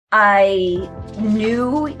I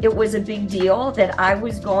knew it was a big deal that I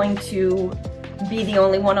was going to be the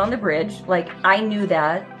only one on the bridge. Like, I knew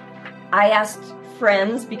that. I asked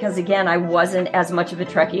friends because, again, I wasn't as much of a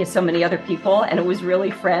Trekkie as so many other people, and it was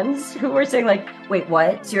really friends who were saying, like, wait,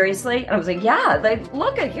 what? Seriously? And I was like, yeah, like,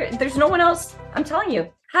 look, there's no one else. I'm telling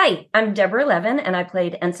you. Hi, I'm Deborah Levin, and I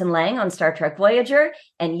played Ensign Lang on Star Trek Voyager,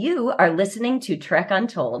 and you are listening to Trek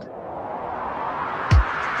Untold.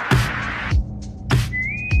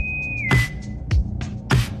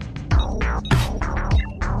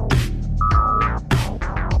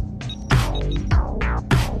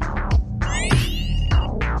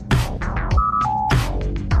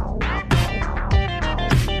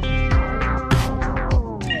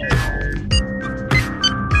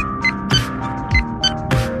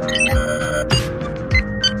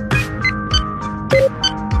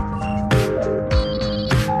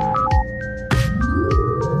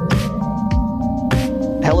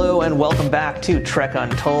 Welcome back to Trek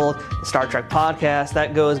Untold, the Star Trek podcast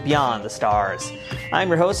that goes beyond the stars. I'm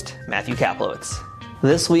your host, Matthew Kaplowitz.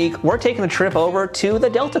 This week, we're taking a trip over to the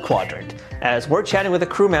Delta Quadrant, as we're chatting with a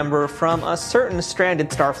crew member from a certain stranded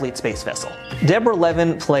Starfleet space vessel. Deborah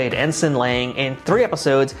Levin played Ensign Lang in 3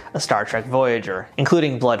 episodes of Star Trek Voyager,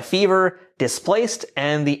 including Blood Fever, Displaced,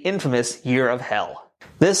 and the infamous Year of Hell.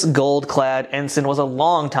 This gold-clad ensign was a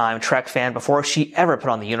longtime Trek fan before she ever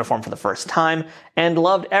put on the uniform for the first time, and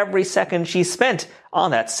loved every second she spent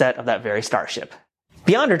on that set of that very starship.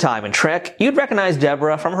 Beyond her time in Trek, you'd recognize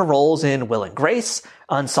Deborah from her roles in Will and Grace,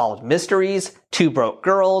 Unsolved Mysteries, Two Broke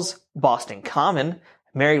Girls, Boston Common,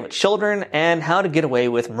 Married with Children, and How to Get Away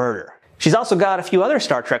with Murder. She's also got a few other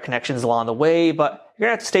Star Trek connections along the way, but you're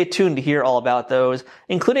gonna have to stay tuned to hear all about those,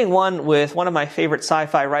 including one with one of my favorite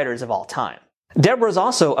sci-fi writers of all time. Deborah's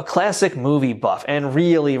also a classic movie buff and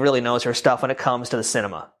really knows her stuff when it comes to the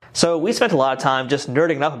cinema. So we spent a lot of time just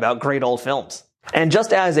nerding up about great old films. And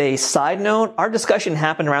just as a side note, our discussion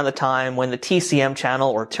happened around the time when the TCM channel,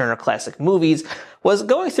 or Turner Classic Movies, was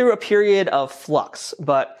going through a period of flux.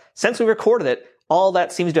 But since we recorded it, all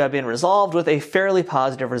that seems to have been resolved with a fairly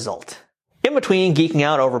positive result. In between geeking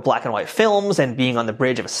out over black and white films and being on the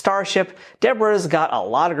bridge of a starship, Deborah's got a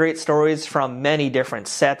lot of great stories from many different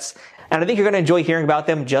sets, and I think you're going to enjoy hearing about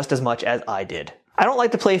them just as much as I did. I don't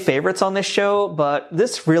like to play favorites on this show, but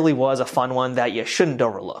this really was a fun one that you shouldn't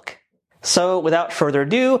overlook. So without further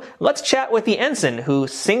ado, let's chat with the ensign who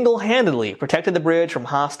single-handedly protected the bridge from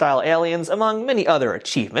hostile aliens among many other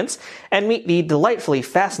achievements, and meet the delightfully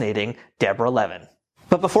fascinating Deborah Levin.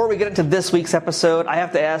 But before we get into this week's episode, I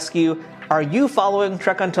have to ask you, are you following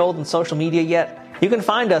Trek Untold on social media yet? You can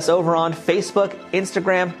find us over on Facebook,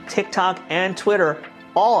 Instagram, TikTok, and Twitter,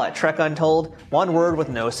 all at Trek Untold, one word with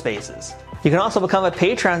no spaces. You can also become a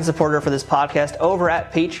Patreon supporter for this podcast over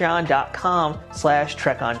at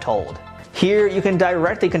patreon.com/TrekUntold. Here, you can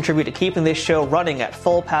directly contribute to keeping this show running at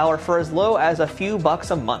full power for as low as a few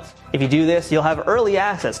bucks a month. If you do this, you'll have early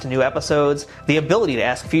access to new episodes, the ability to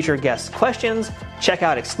ask future guests questions, check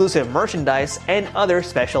out exclusive merchandise, and other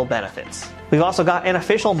special benefits. We've also got an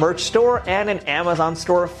official merch store and an Amazon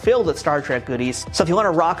store filled with Star Trek goodies, so if you want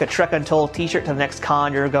to rock a Trek Untold t-shirt to the next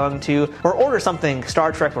con you're going to, or order something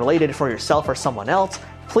Star Trek related for yourself or someone else,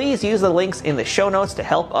 please use the links in the show notes to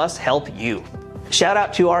help us help you. Shout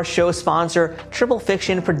out to our show sponsor, Triple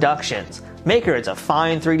Fiction Productions, makers of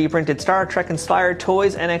fine 3D printed Star Trek inspired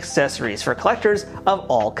toys and accessories for collectors of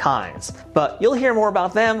all kinds. But you'll hear more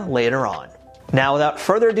about them later on. Now without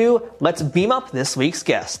further ado, let's beam up this week's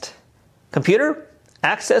guest. Computer,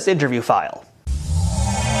 access interview file.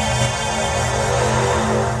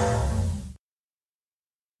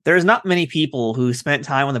 There's not many people who spent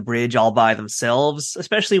time on the bridge all by themselves,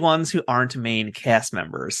 especially ones who aren't main cast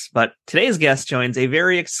members. But today's guest joins a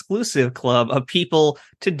very exclusive club of people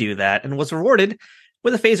to do that and was rewarded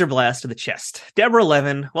with a phaser blast to the chest. Deborah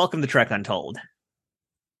Levin, welcome to Trek Untold.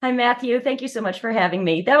 Hi, Matthew. Thank you so much for having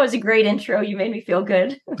me. That was a great intro. You made me feel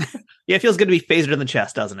good. Yeah, it feels good to be phasered in the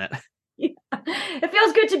chest, doesn't it? Yeah. It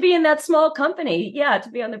feels good to be in that small company. Yeah,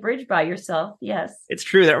 to be on the bridge by yourself. Yes. It's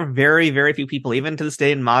true. There are very few people, even to this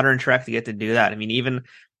day in modern Trek, that get to do that. I mean, even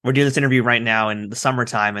we're doing this interview right now in the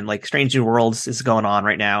summertime, and like Strange New Worlds is going on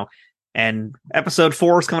right now, and episode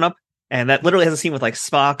 4 is coming up, and that literally has a scene with like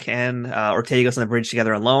Spock and Ortega's on the bridge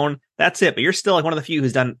together alone. That's it. But you're still like one of the few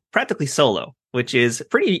who's done practically solo, which is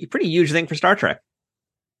pretty huge thing for Star Trek.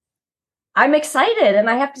 I'm excited, and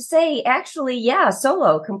I have to say, actually, yeah,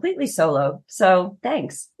 solo, completely solo. So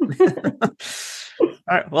thanks. All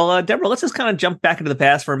right. Well, Deborah, let's just kind of jump back into the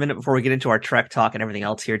past for a minute before we get into our Trek talk and everything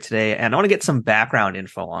else here today. And I want to get some background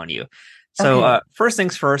info on you. So first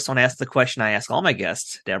things first, I want to ask the question I ask all my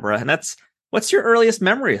guests, Deborah, and that's, What's your earliest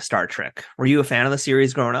memory of Star Trek? Were you a fan of the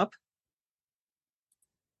series growing up?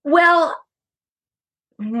 Well,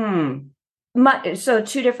 so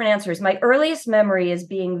two different answers. My earliest memory is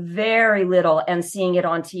being very little and seeing it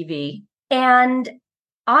on TV. And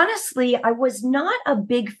honestly, I was not a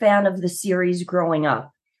big fan of the series growing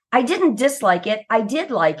up. I didn't dislike it. I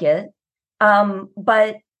did like it.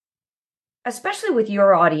 But especially with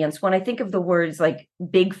your audience, when I think of the words like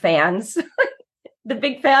big fans, the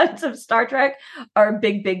big fans of Star Trek are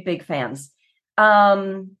big, big, big fans.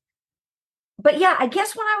 But yeah, I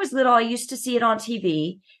guess when I was little, I used to see it on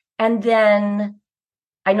TV. And then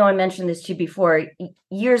I know I mentioned this to you before.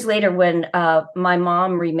 Years later, when my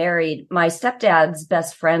mom remarried, my stepdad's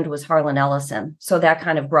best friend was Harlan Ellison. So that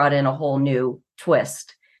kind of brought in a whole new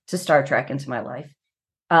twist to Star Trek into my life.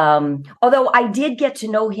 Although I did get to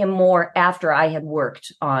know him more after I had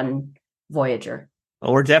worked on Voyager.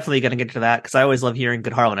 Well, we're definitely going to get to that because I always love hearing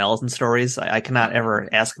good Harlan Ellison stories. I cannot ever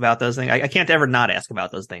ask about those things. I can't ever not ask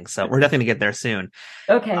about those things. So we're definitely going to get there soon.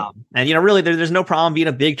 Okay. And, really, there's no problem being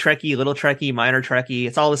a big Trekkie, little Trekkie, minor Trekkie.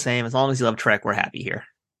 It's all the same. As long as you love Trek, we're happy here.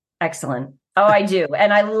 Excellent. Oh, I do.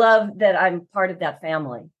 And I love that I'm part of that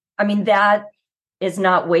family. I mean, that is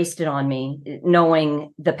not wasted on me,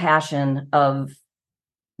 knowing the passion of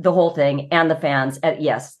the whole thing and the fans.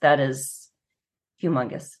 Yes, that is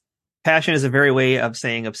humongous. Passion is a very way of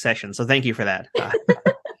saying obsession. So thank you for that.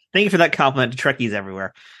 Thank you for that compliment to Trekkies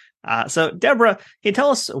everywhere. So Deborah, can you tell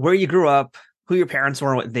us where you grew up, who your parents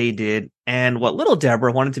were, what they did, and what little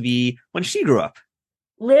Deborah wanted to be when she grew up?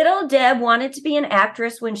 Little Deb wanted to be an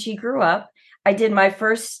actress when she grew up. I did my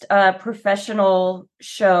first professional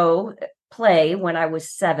play when I was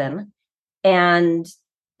 7, and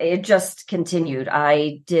it just continued.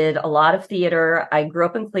 I did a lot of theater. I grew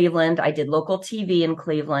up in Cleveland. I did local TV in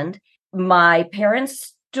Cleveland. My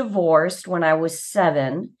parents divorced when I was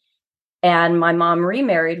 7, and my mom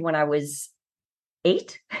remarried when I was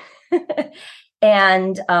 8.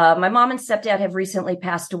 And my mom and stepdad have recently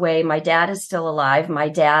passed away. My dad is still alive. My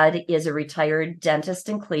dad is a retired dentist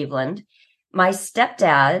in Cleveland. My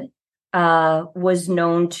stepdad was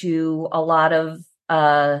known to a lot of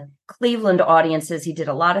Cleveland audiences. He did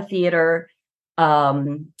a lot of theater.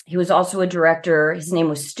 He was also a director. His name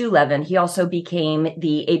was Levin. He also became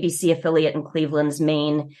the ABC affiliate in Cleveland's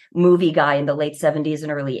main movie guy in the late 70s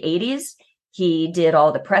and early 80s. He did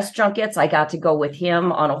all the press junkets. I got to go with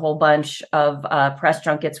him on a whole bunch of press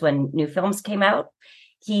junkets when new films came out.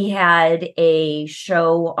 He had a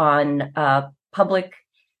show on public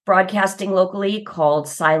broadcasting locally called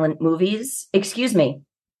Talking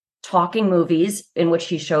Movies, in which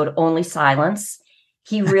he showed only silence.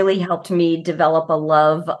 He really helped me develop a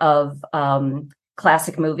love of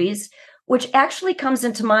classic movies, which actually comes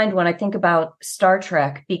into mind when I think about Star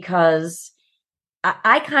Trek, because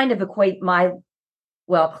I kind of equate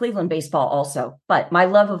Cleveland baseball also, but my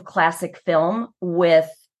love of classic film with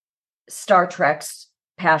Star Trek's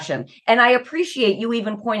passion. And I appreciate you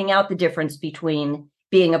even pointing out the difference between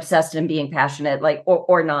being obsessed and being passionate,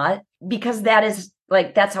 or not, because that's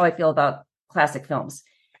how I feel about classic films.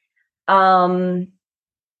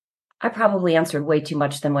 I probably answered way too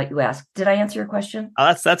much than what you asked. Did I answer your question?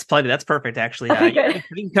 Oh, that's plenty. That's perfect, actually. Okay,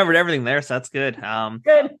 You covered everything there, so that's good.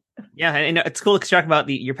 Good. Yeah, and it's cool to talk about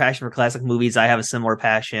your passion for classic movies. I have a similar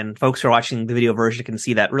passion. Folks who are watching the video version can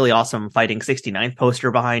see that really awesome Fighting 69th poster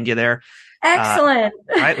behind you there. Excellent.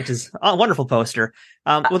 Right, which is a wonderful poster.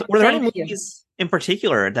 Were there any movies in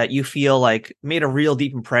particular that you feel like made a real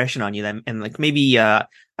deep impression on you, and like maybe I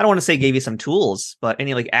don't want to say gave you some tools, but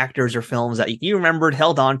any like actors or films that you remembered,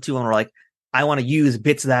 held on to, and were like, I want to use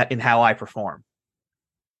bits of that in how I perform?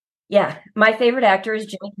 Yeah, my favorite actor is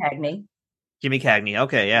Jimmy Cagney. Jimmy Cagney.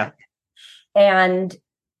 Okay, yeah. And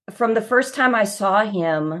from the first time I saw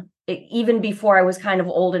him, even before I was kind of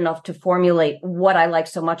old enough to formulate what I liked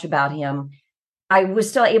so much about him, I was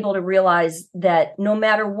still able to realize that no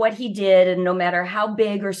matter what he did, and no matter how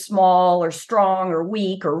big or small or strong or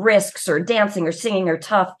weak or risks or dancing or singing or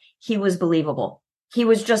tough, he was believable. He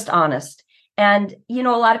was just honest. And, a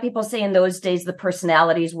lot of people say in those days the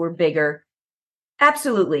personalities were bigger.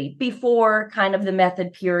 Absolutely. Before kind of the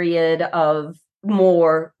method period of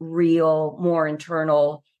more real, more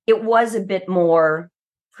internal, it was a bit more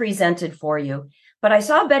presented for you. But I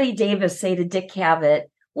saw Bette Davis say to Dick Cavett,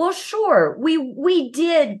 well, sure, we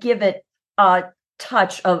did give it a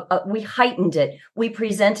touch of, we heightened it, we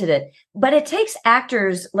presented it, but it takes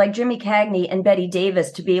actors like Jimmy Cagney and Bette Davis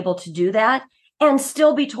to be able to do that and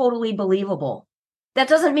still be totally believable. That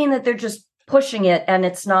doesn't mean that they're just pushing it and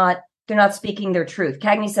they're not speaking their truth.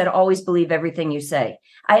 Cagney said, always believe everything you say.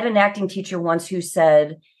 I had an acting teacher once who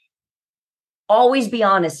said, always be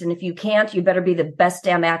honest. And if you can't, you better be the best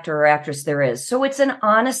damn actor or actress there is. So it's an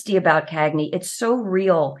honesty about Cagney. It's so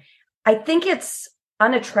real. I think it's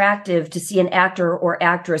unattractive to see an actor or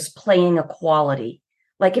actress playing a quality.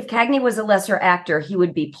 Like if Cagney was a lesser actor, he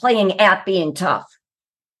would be playing at being tough.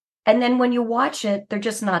 And then when you watch it, they're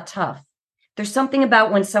just not tough. There's something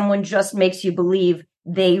about when someone just makes you believe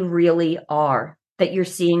they really are, that you're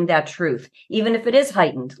seeing that truth, even if it is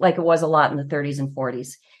heightened, like it was a lot in the 30s and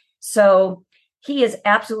 40s. So he is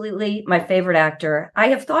absolutely my favorite actor. I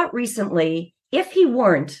have thought recently, if he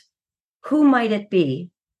weren't, who might it be?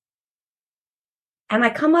 And I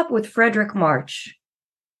come up with Frederick March.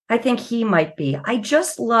 I think he might be. I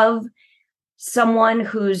just love someone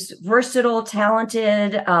who's versatile,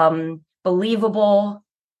 talented, believable.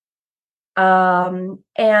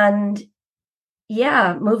 And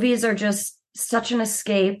yeah, movies are just such an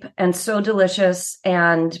escape and so delicious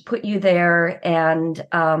and put you there. And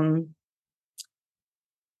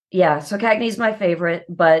yeah, so Cagney's my favorite,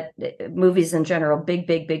 but movies in general,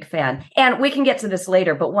 big fan. And we can get to this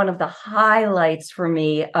later, but one of the highlights for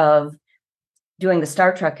me of doing the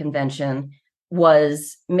Star Trek convention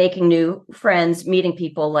was making new friends, meeting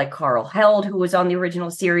people like Carl Held, who was on the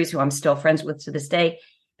original series, who I'm still friends with to this day.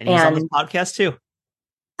 And he's on this podcast too.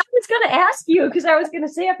 I was going to ask you, because I was going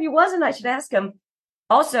to say if he wasn't, I should ask him.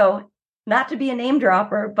 Also, not to be a name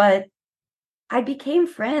dropper, but I became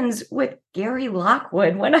friends with Gary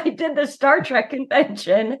Lockwood when I did the Star Trek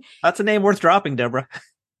convention. That's a name worth dropping, Deborah.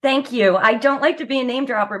 Thank you. I don't like to be a name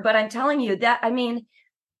dropper, but I'm telling you that, I mean,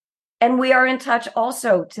 and we are in touch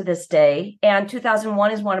also to this day. And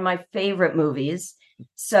 2001 is one of my favorite movies.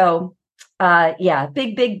 So, yeah,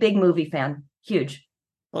 big movie fan. Huge.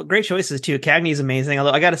 Well, great choices too. Cagney's amazing.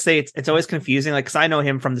 Although I got to say, it's always confusing. Like, cause I know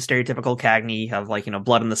him from the stereotypical Cagney of like,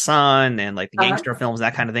 Blood in the Sun and like the gangster films,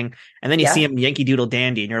 that kind of thing. And then you see him Yankee Doodle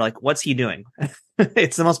Dandy and you're like, what's he doing?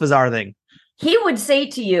 It's the most bizarre thing. He would say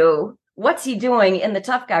to you, what's he doing in the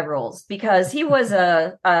tough guy roles? Because he was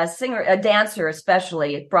a singer, a dancer,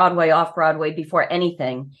 especially Broadway, off Broadway, before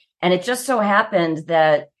anything. And it just so happened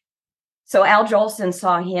that so Al Jolson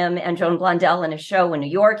saw him and Joan Blondell in a show in New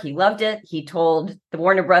York. He loved it. He told the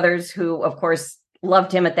Warner Brothers, who, of course,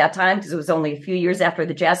 loved him at that time because it was only a few years after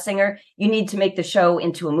The Jazz Singer, you need to make the show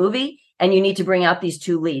into a movie and you need to bring out these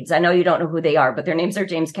two leads. I know you don't know who they are, but their names are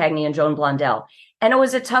James Cagney and Joan Blondell. And it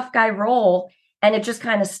was a tough guy role and it just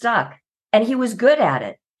kind of stuck. And he was good at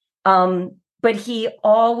it. But he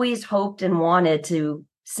always hoped and wanted to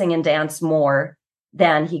sing and dance more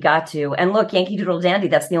than he got to. And look, Yankee Doodle Dandy,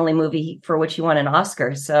 that's the only movie for which he won an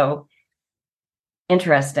Oscar. So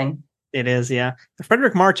interesting. It is, yeah.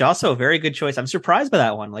 Frederick March, also a very good choice. I'm surprised by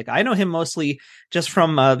that one. Like, I know him mostly just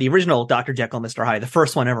from the original Dr. Jekyll and Mr. Hyde, the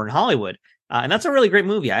first one ever in Hollywood. And that's a really great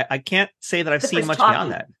movie. I can't say that I've seen much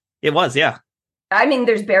beyond that. It was, yeah. I mean,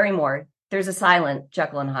 there's Barrymore. There's a silent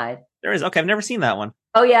Jekyll and Hyde. There is. Okay, I've never seen that one.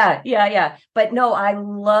 Oh, yeah. But no, I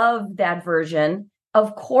love that version.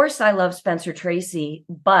 Of course, I love Spencer Tracy,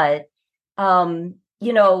 but,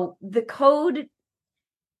 the code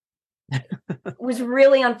was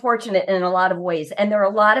really unfortunate in a lot of ways. And there are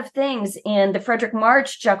a lot of things in the Frederick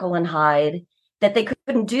March Jekyll and Hyde that they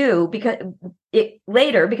couldn't do because it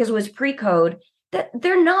was pre-code, that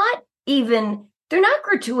they're not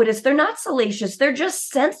gratuitous. They're not salacious. They're just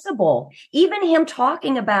sensible. Even him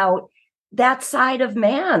talking about that side of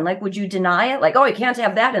man, like, would you deny it? Like, oh, you can't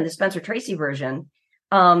have that in the Spencer Tracy version.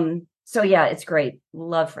 So yeah, it's great.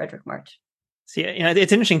 Love Frederick March. See,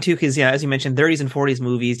 it's interesting too, because as you mentioned, 30s and 40s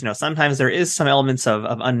movies, sometimes there is some elements of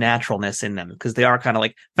unnaturalness in them because they are kind of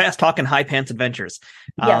like fast talking, high pants adventures.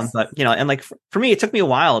 Yes. But and like for me, it took me a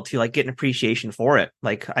while to like get an appreciation for it.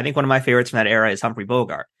 Like, I think one of my favorites from that era is Humphrey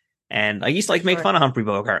Bogart. And I used to like make fun of Humphrey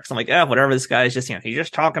Bogart because I'm like, whatever, this guy is just, he's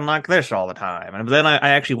just talking like this all the time. And then I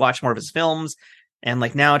actually watched more of his films, and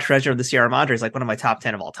like now Treasure of the Sierra Madre is like one of my top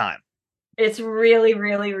 10 of all time. It's really,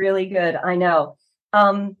 really, really good. I know.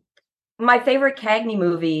 My favorite Cagney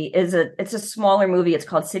movie it's a smaller movie. It's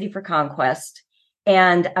called City for Conquest.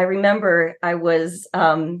 And I remember I was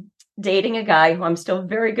dating a guy who I'm still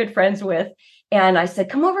very good friends with. And I said,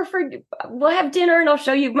 come over we'll have dinner and I'll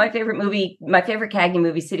show you my favorite movie, my favorite Cagney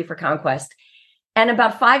movie, City for Conquest. And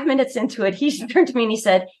about 5 minutes into it, he turned to me and he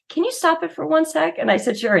said, can you stop it for 1 sec? And I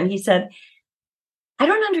said, sure. And he said, I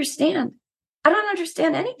don't understand. I don't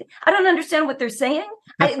understand anything. I don't understand what they're saying.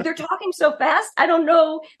 They're talking so fast. I don't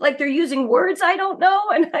know, like they're using words I don't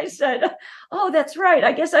know. And I said, oh, that's right.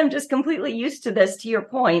 I guess I'm just completely used to this. To your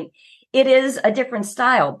point, it is a different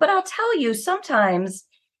style. But I'll tell you, sometimes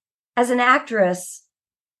as an actress,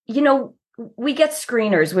 we get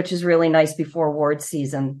screeners, which is really nice before award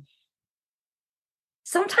season.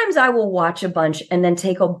 sometimes I will watch a bunch and then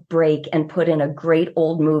take a break and put in a great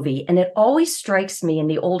old movie. And it always strikes me in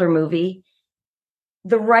the older movie,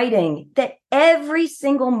 the writing, that every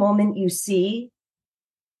single moment you see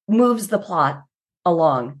moves the plot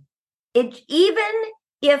along. It, even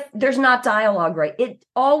if there's not dialogue, right, it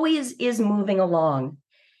always is moving along.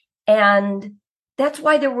 And that's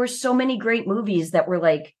why there were so many great movies that were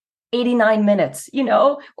like 89 minutes,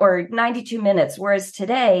 or 92 minutes. Whereas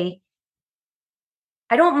today,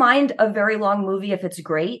 I don't mind a very long movie if it's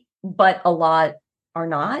great, but a lot are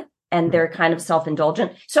not, and they're kind of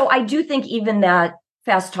self-indulgent. So I do think even that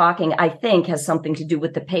fast talking, I think, has something to do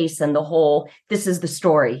with the pace and the whole, this is the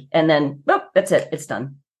story. And then, that's it. It's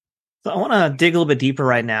done. So I want to dig a little bit deeper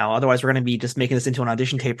right now. Otherwise, we're going to be just making this into an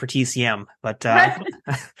audition tape for TCM. But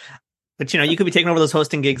but you could be taking over those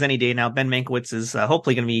hosting gigs any day now. Ben Mankiewicz is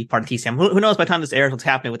hopefully going to be part of TCM. Who knows by the time this airs what's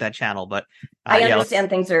happening with that channel? But I understand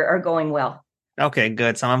things are going well. Okay,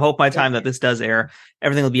 good. So I'm hoping by the time that this does air,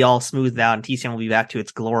 everything will be all smoothed out and TCM will be back to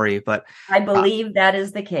its glory. But I believe that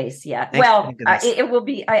is the case. Yeah. Well, it will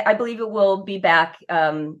be. I believe it will be back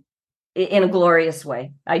in a glorious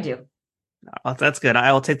way. I do. Well, that's good.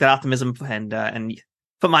 I will take that optimism and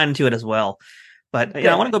put mine into it as well. But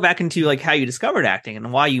I want to go back into like how you discovered acting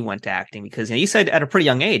and why you went to acting, because you said at a pretty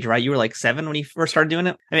young age, right? You were like 7 when you first started doing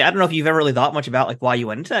it. I mean, I don't know if you've ever really thought much about like why you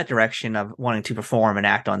went into that direction of wanting to perform and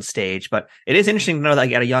act on stage, but it is interesting to know that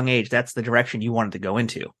like, at a young age, that's the direction you wanted to go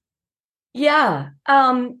into. Yeah.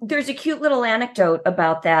 There's a cute little anecdote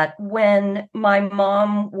about that. When my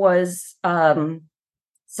mom was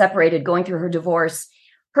separated, going through her divorce,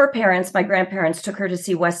 her parents, my grandparents, took her to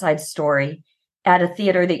see West Side Story at a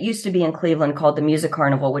theater that used to be in Cleveland called the Music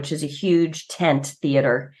Carnival, which is a huge tent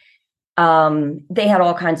theater. They had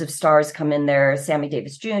all kinds of stars come in there, Sammy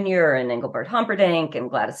Davis Jr. and Engelbert Humperdinck and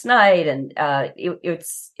Gladys Knight. And it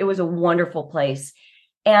was a wonderful place.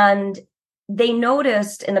 And they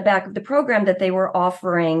noticed in the back of the program that they were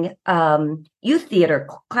offering youth theater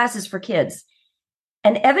classes for kids.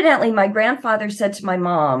 And evidently my grandfather said to my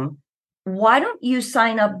mom, "Why don't you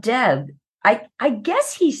sign up Deb?" I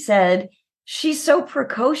guess he said, "She's so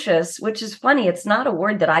precocious," which is funny. It's not a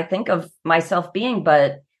word that I think of myself being,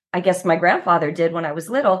 but I guess my grandfather did when I was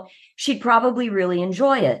little. She'd probably really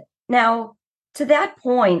enjoy it. Now, to that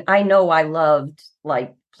point, I know I loved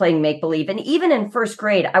like playing make-believe. And even in first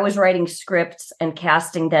grade, I was writing scripts and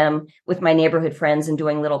casting them with my neighborhood friends and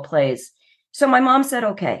doing little plays. So my mom said,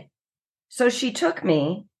 okay. So she took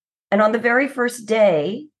me, and on the very first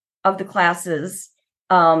day of the classes,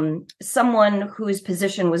 someone whose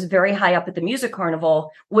position was very high up at the Music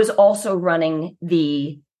Carnival was also running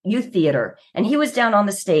the youth theater. And he was down on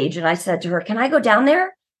the stage. And I said to her, "Can I go down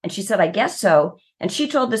there?" And she said, "I guess so." And she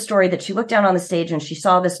told the story that she looked down on the stage and she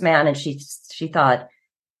saw this man and she thought,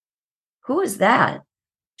 "Who is that?"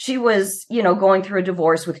 She was, going through a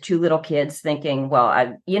divorce with 2 little kids, thinking,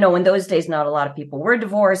 well, in those days, not a lot of people were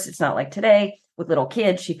divorced. It's not like today with little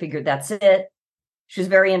kids. She figured that's it. She was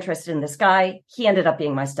very interested in this guy. He ended up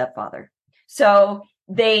being my stepfather. So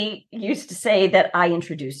they used to say that I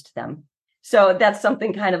introduced them. So that's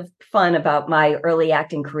something kind of fun about my early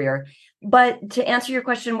acting career. But to answer your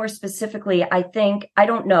question more specifically, I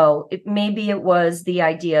don't know, maybe it was the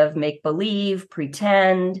idea of make believe,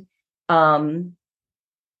 pretend, and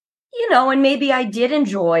maybe I did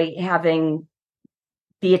enjoy having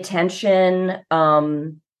the attention.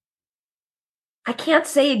 I can't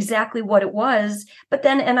say exactly what it was, but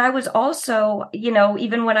then, and I was also,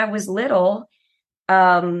 even when I was little,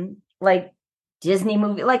 like Disney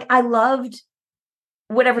movie, like I loved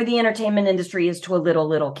whatever the entertainment industry is to a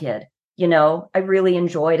little kid, I really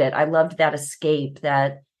enjoyed it. I loved that escape,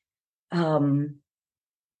 that,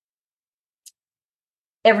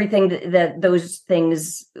 everything that those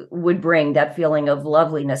things would bring, that feeling of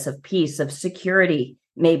loveliness, of peace, of security.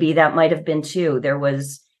 Maybe that might have been too. There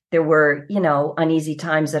were, uneasy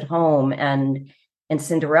times at home, and in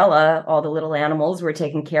Cinderella, all the little animals were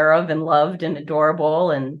taken care of and loved and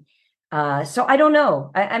adorable. And so I don't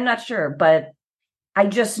know. I'm not sure, but I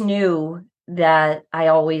just knew that I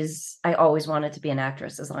always wanted to be an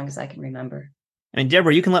actress as long as I can remember. I mean,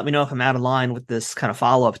 Deborah, you can let me know if I'm out of line with this kind of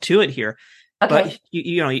follow-up to it here. Okay. But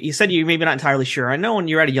you said you're maybe not entirely sure. I know when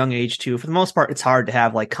you're at a young age too, for the most part, it's hard to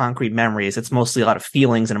have like concrete memories. It's mostly a lot of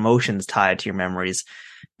feelings and emotions tied to your memories.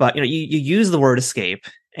 But you use the word escape,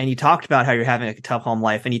 and you talked about how you're having a tough home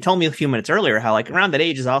life, and you told me a few minutes earlier how like around that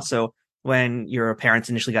age is also when your parents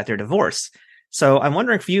initially got their divorce. So I'm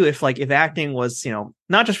wondering for you if acting was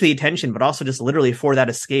not just for the attention, but also just literally for that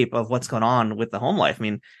escape of what's going on with the home life. I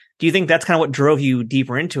mean, do you think that's kind of what drove you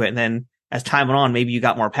deeper into it, and then as time went on, maybe you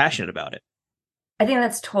got more passionate about it? I think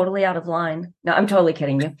that's totally out of line. No, I'm totally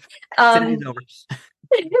kidding you. Today's over.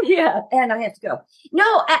 Yeah, and I have to go.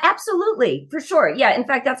 No, absolutely, for sure. Yeah, in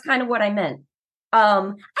fact, that's kind of what I meant.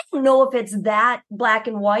 I don't know if it's that black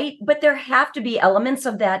and white, but there have to be elements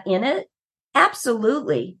of that in it.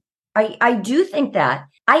 Absolutely. I do think that.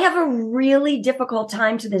 I have a really difficult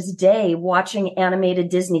time to this day watching animated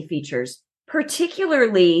Disney features,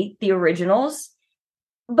 particularly the originals,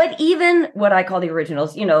 but even what I call the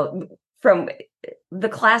originals, from the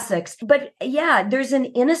classics. But yeah, there's an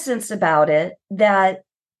innocence about it that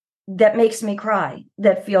makes me cry,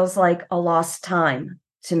 that feels like a lost time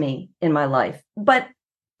to me in my life, but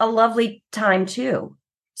a lovely time too.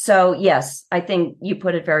 So yes, I think you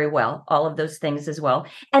put it very well, all of those things as well.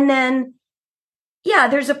 And then, yeah,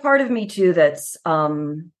 there's a part of me too that's,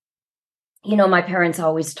 my parents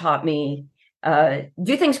always taught me,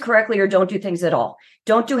 do things correctly or don't do things at all.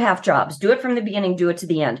 Don't do half jobs. Do it from the beginning, do it to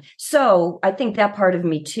the end. So I think that part of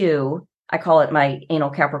me too, I call it my anal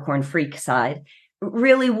Capricorn freak side,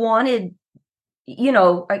 really wanted,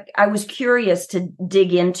 I was curious to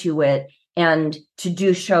dig into it and to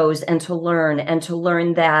do shows and to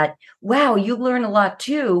learn that, wow, you learn a lot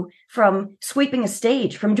too from sweeping a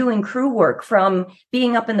stage, from doing crew work, from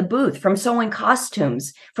being up in the booth, from sewing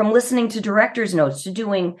costumes, from listening to director's notes, to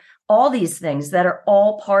doing all these things that are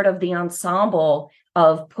all part of the ensemble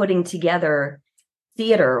of putting together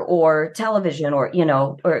theater or television or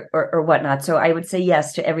whatnot. So I would say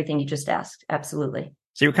yes to everything you just asked. Absolutely.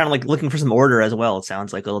 So you're kind of like looking for some order as well. It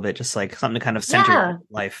sounds like a little bit, just like something to kind of center your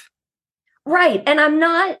life. Right. And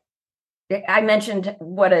I mentioned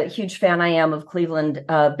what a huge fan I am of Cleveland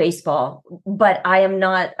baseball, but I am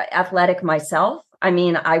not athletic myself. I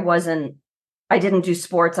mean, I didn't do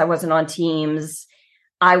sports. I wasn't on teams.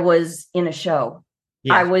 I was in a show.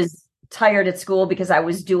 Yeah. I was tired at school because I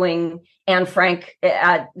was doing Anne Frank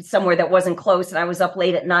at somewhere that wasn't close, and I was up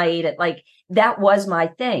late at night. That was my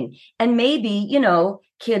thing. And maybe,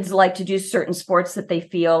 kids like to do certain sports that they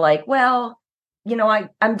feel like, well,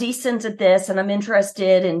 I'm decent at this and I'm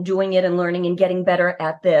interested in doing it and learning and getting better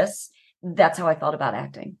at this. That's how I thought about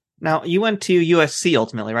acting. Now, you went to USC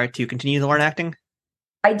ultimately, right? To continue to learn acting?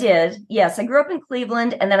 I did. Yes. I grew up in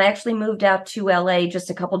Cleveland, and then I actually moved out to LA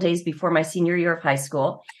just a couple days before my senior year of high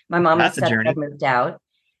school. My mom and stepdad moved out,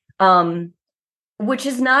 which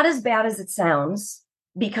is not as bad as it sounds,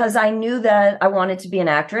 because I knew that I wanted to be an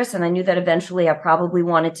actress, and I knew that eventually I probably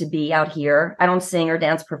wanted to be out here. I don't sing or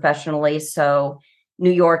dance professionally, so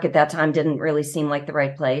New York at that time didn't really seem like the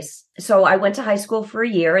right place. So I went to high school for a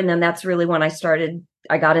year, and then that's really when I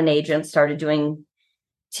got an agent, started doing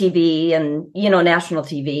TV and, national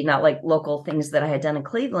TV, not like local things that I had done in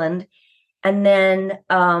Cleveland. And then,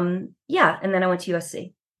 and then I went to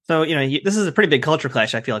USC. So, this is a pretty big culture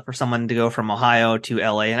clash, I feel like, for someone to go from Ohio to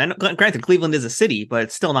LA. And I know, granted, Cleveland is a city, but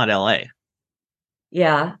it's still not LA.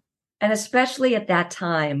 Yeah. And especially at that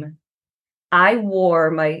time, I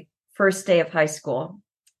wore my first day of high school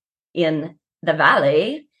in the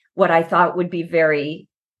Valley, what I thought would be very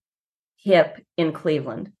hip in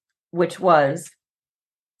Cleveland, which was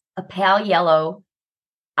a pale yellow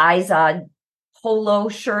Izod polo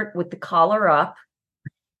shirt with the collar up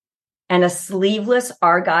and a sleeveless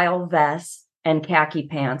Argyle vest and khaki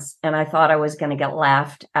pants. And I thought I was going to get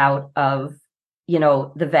laughed out of,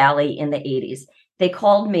 the Valley in the 80s. They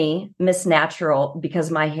called me Miss Natural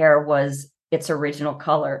because my hair was its original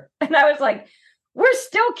color. And I was like, we're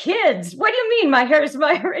still kids. What do you mean my hair is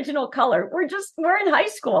my original color? We're in high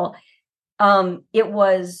school. It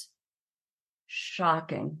was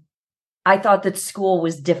shocking. I thought that school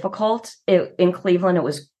was difficult. In Cleveland, it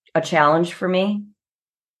was a challenge for me.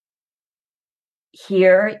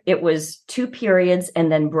 Here, it was 2 periods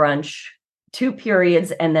and then brunch, 2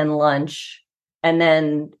 periods and then lunch, and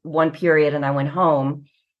then 1 period and I went home.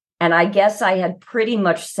 And I guess I had pretty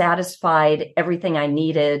much satisfied everything I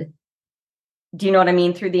needed. Do you know what I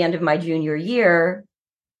mean? Through the end of my junior year.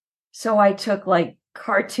 So I took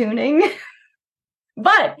cartooning,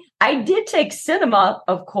 but I did take cinema,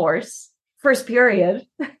 of course. First period,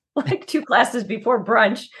 2 classes before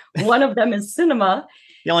brunch. One of them is cinema.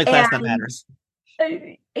 The only class that matters.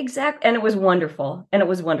 Exactly. And it was wonderful.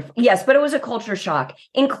 Yes, but it was a culture shock.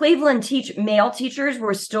 In Cleveland, male teachers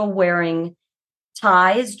were still wearing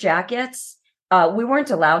ties, jackets. We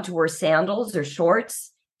weren't allowed to wear sandals or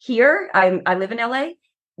shorts. Here, I live in LA.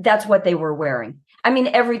 That's what they were wearing. I mean,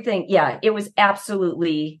 everything. Yeah, it was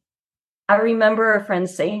absolutely. I remember a friend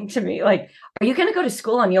saying to me, are you going to go to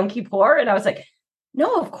school on Yom Kippur? And I was like,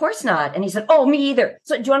 no, of course not. And he said, oh, me either.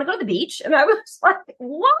 So do you want to go to the beach? And I was like,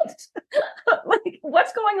 what?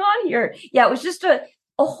 What's going on here? Yeah, it was just a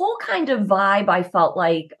a whole kind of vibe I felt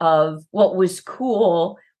like of what was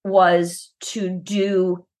cool was to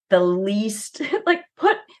do the least, like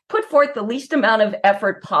put forth the least amount of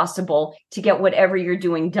effort possible to get whatever you're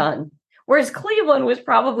doing done. Whereas Cleveland was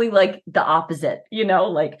probably like the opposite,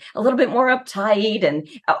 like a little bit more uptight and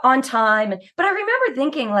on time. But I remember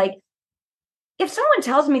thinking, like, if someone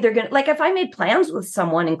tells me they're going to, like, if I made plans with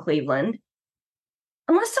someone in Cleveland,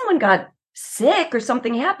 unless someone got sick or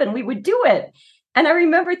something happened, we would do it. And I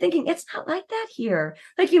remember thinking, it's not like that here.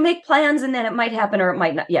 Like, you make plans and then it might happen or it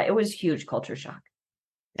might not. Yeah, it was huge culture shock.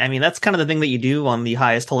 I mean, that's kind of the thing that you do on the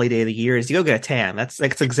highest holy day of the year is you go get a tan. That's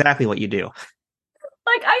exactly what you do.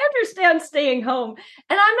 Like, I understand staying home,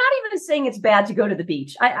 and I'm not even saying it's bad to go to the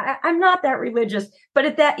beach. I'm not that religious, but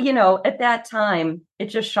at that time, it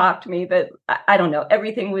just shocked me that I don't know.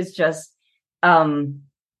 Everything was just,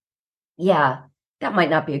 yeah, that might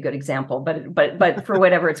not be a good example, but for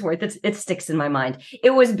whatever it's worth, it sticks in my mind.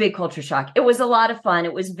 It was a big culture shock. It was a lot of fun.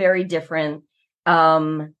 It was very different.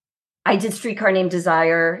 I did Streetcar Named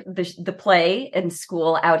Desire, the play in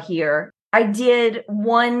school out here. I did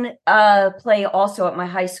one play also at my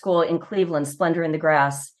high school in Cleveland, Splendor in the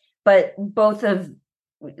Grass, but both of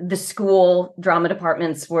the school drama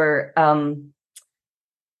departments were,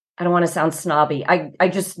 I don't want to sound snobby. I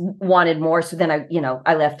just wanted more. So then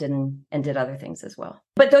I left and did other things as well.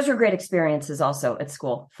 But those were great experiences also at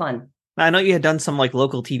school. Fun. I know you had done some like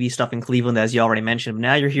local TV stuff in Cleveland, as you already mentioned.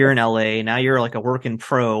 Now you're here in LA. Now you're like a working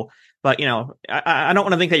pro. But, I don't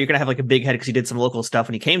want to think that you're going to have like a big head because you did some local stuff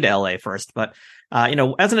when you came to LA first. But,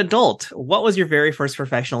 as an adult, what was your very first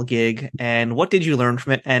professional gig and what did you learn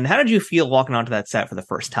from it? And how did you feel walking onto that set for the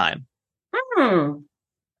first time? Well,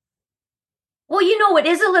 it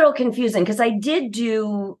is a little confusing because I did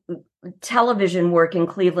do television work in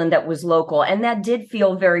Cleveland that was local, and that did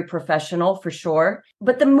feel very professional for sure.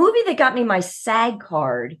 But the movie that got me my SAG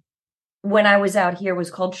card when I was out here was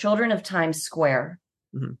called Children of Times Square.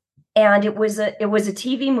 Mm-hmm. And it was a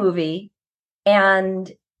TV movie, and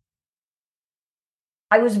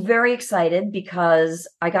I was very excited because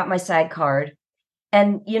I got my SAG card.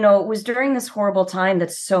 And, it was during this horrible time that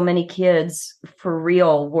so many kids for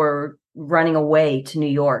real were running away to New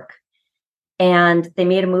York. And they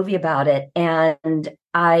made a movie about it. And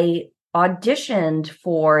I auditioned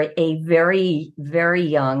for a very, very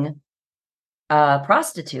young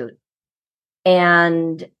prostitute.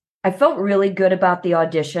 And I felt really good about the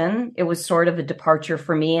audition. It was sort of a departure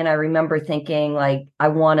for me. And I remember thinking, like, I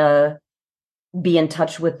want to be in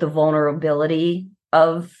touch with the vulnerability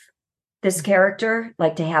of this character,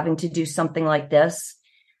 like to having to do something like this.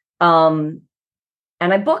 And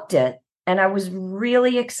I booked it and I was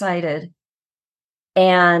really excited.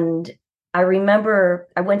 And I remember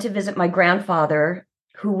I went to visit my grandfather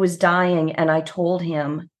who was dying. And I told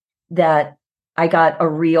him that I got a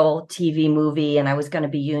real TV movie and I was going to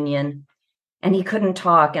be union, and he couldn't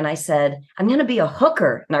talk. And I said, I'm going to be a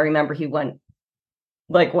hooker. And I remember he went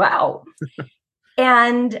like, wow.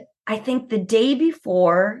 And I think the day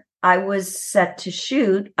before I was set to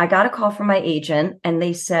shoot, I got a call from my agent and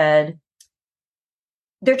they said,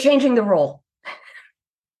 they're changing the role.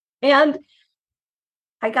 And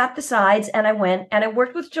I got the sides and I went and I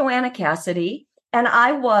worked with Joanna Cassidy, and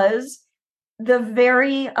I was the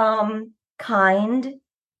very, kind,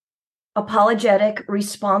 apologetic,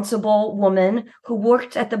 responsible woman who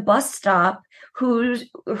worked at the bus stop,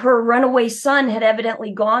 her runaway son had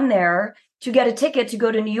evidently gone there to get a ticket to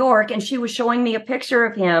go to New York. And she was showing me a picture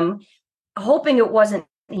of him, hoping it wasn't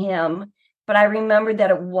him. But I remembered that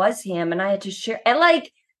it was him, and I had to share. And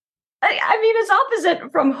it's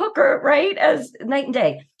opposite from hooker, right? As night and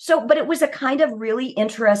day. So, but it was a kind of really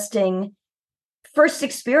interesting first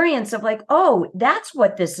experience of like, oh, that's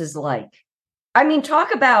what this is like. I mean,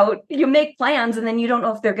 talk about you make plans and then you don't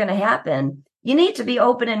know if they're going to happen. You need to be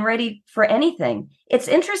open and ready for anything. It's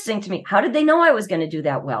interesting to me. How did they know I was going to do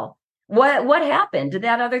that well? What happened? Did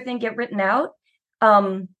that other thing get written out?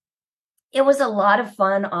 It was a lot of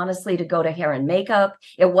fun, honestly, to go to hair and makeup.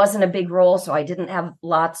 It wasn't a big role, so I didn't have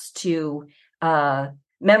lots to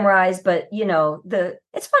memorize. But,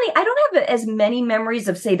 it's funny. I don't have as many memories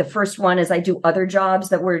of, say, the first one as I do other jobs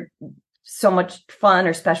that were so much fun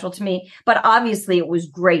or special to me. But obviously it was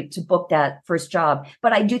great to book that first job.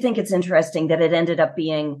 But I do think it's interesting that it ended up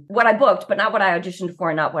being what I booked, but not what I auditioned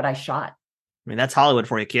for and not what I shot. I mean, that's Hollywood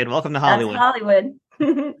for you, kid. Welcome to Hollywood. That's Hollywood.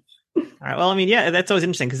 All right. Well, I mean, yeah, that's always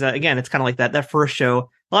interesting because, again, it's kind of like that first show.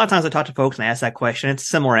 A lot of times I talk to folks and I ask that question. It's a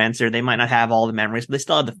similar answer. They might not have all the memories, but they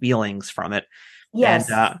still have the feelings from it. Yes.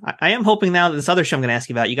 And I am hoping now that this other show I'm going to ask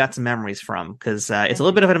you about, you got some memories from, because it's a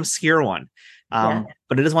little bit of an obscure one.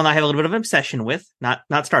 But it is one I have a little bit of an obsession with,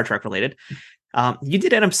 not Star Trek related. You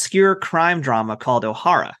did an obscure crime drama called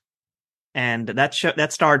O'Hara. And that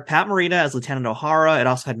starred Pat Morita as Lieutenant O'Hara. It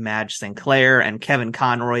also had Madge Sinclair and Kevin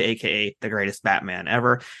Conroy, aka the greatest Batman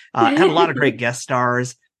ever. It had a lot of great guest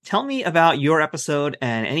stars. Tell me about your episode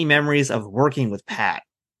and any memories of working with Pat.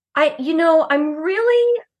 I'm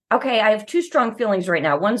really okay. I have two strong feelings right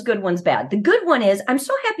now. One's good, one's bad. The good one is I'm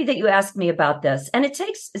so happy that you asked me about this. And it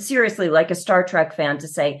takes seriously like a Star Trek fan to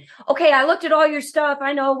say, okay, I looked at all your stuff.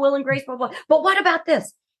 I know Will and Grace, blah, blah, but what about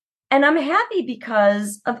this? And I'm happy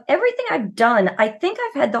because of everything I've done. I think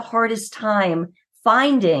I've had the hardest time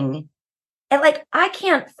finding, and like, I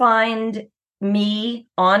can't find me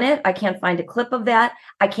on it. I can't find a clip of that.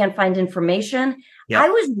 I can't find information. Yep. I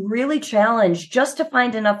was really challenged just to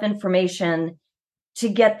find enough information to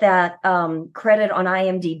get that credit on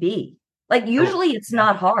IMDb. Like usually it's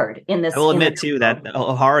not hard in this. I will admit too that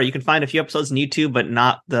O'Hara, you can find a few episodes on YouTube, but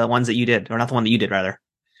not the ones that you did, or not the one that you did rather.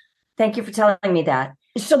 Thank you for telling me that.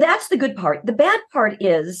 So that's the good part. The bad part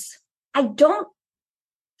is I don't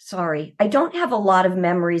have a lot of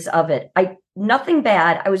memories of it. Nothing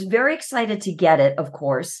bad. I was very excited to get it, of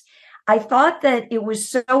course. I thought that it was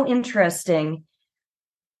so interesting.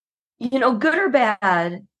 Good or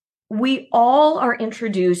bad, we all are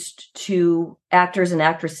introduced to actors and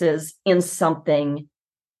actresses in something,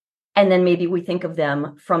 and then maybe we think of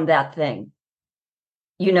them from that thing.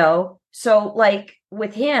 So like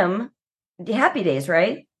with him, Happy Days,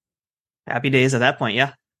 right? Happy Days at that point,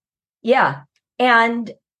 yeah. Yeah.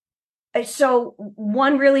 And so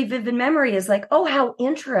one really vivid memory is like, oh, how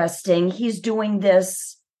interesting. He's doing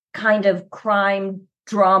this kind of crime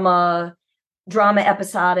drama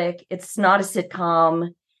episodic. It's not a sitcom.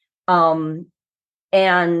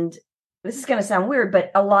 And this is going to sound weird, but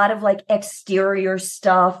a lot of like exterior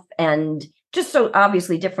stuff and just so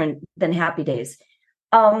obviously different than Happy Days.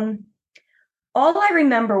 All I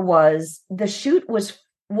remember was the shoot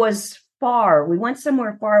was far. We went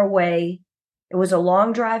somewhere far away. It was a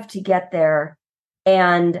long drive to get there,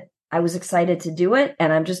 and I was excited to do it.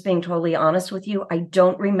 And I'm just being totally honest with you. I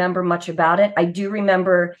don't remember much about it. I do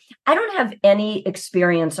remember, I don't have any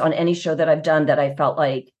experience on any show that I've done that I felt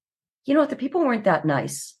like, the people weren't that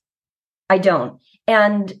nice. I don't.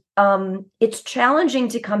 And it's challenging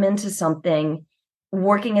to come into something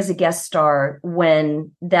working as a guest star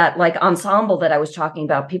when that like ensemble that I was talking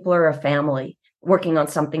about, people are a family working on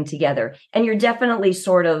something together. And you're definitely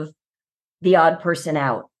sort of the odd person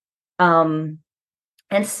out. And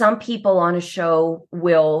some people on a show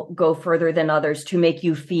will go further than others to make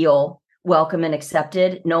you feel welcome and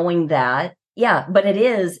accepted, knowing that, yeah, but it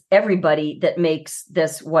is everybody that makes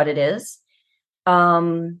this what it is.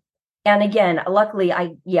 And again, luckily,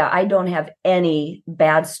 I don't have any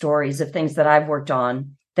bad stories of things that I've worked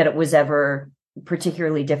on that it was ever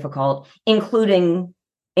particularly difficult, including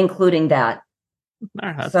that.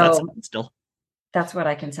 That's what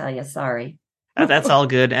I can tell you. Sorry. That's all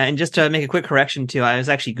good. And just to make a quick correction too, I was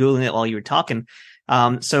actually Googling it while you were talking.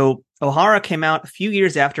 So O'Hara came out a few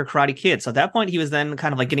years after Karate Kid. So at that point, he was then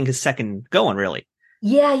kind of like getting his second going, really.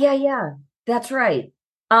 Yeah. That's right.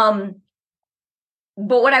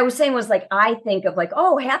 But what I was saying was like, I think of like,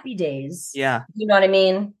 oh, Happy Days. Yeah. You know what I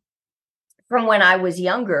mean? From when I was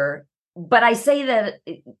younger. But I say that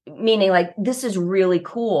meaning like, this is really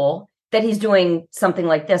cool that he's doing something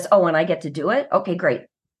like this. Oh, and I get to do it? Okay, great.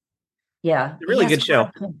 Yeah. It's a really good show.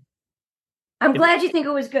 I'm glad you think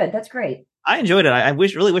it was good. That's great. I enjoyed it. I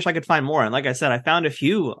really wish I could find more. And like I said, I found a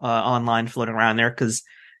few online floating around there because,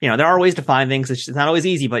 there are ways to find things. It's not always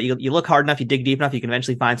easy, but you look hard enough, you dig deep enough, you can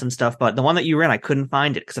eventually find some stuff. But the one that you were in, I couldn't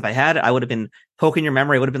find it because if I had it, I would have been poking your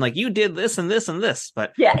memory. I would have been like, you did this and this and this.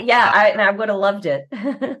 But I would have loved it.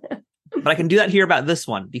 But I can do that here about this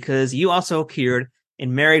one because you also appeared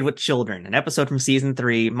in Married with Children, an episode from season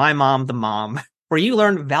 3, My Mom, the Mom, where you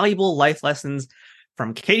learned valuable life lessons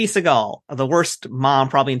from Katie Seagal, the worst mom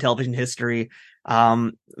probably in television history.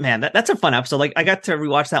 Man, that's a fun episode. Like I got to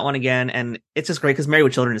rewatch that one again, and it's just great because Married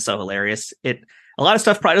with Children is so hilarious. A lot of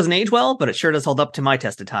stuff probably doesn't age well, but it sure does hold up to my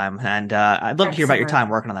test of time. And I'd love to hear about your time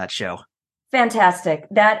working on that show. Fantastic.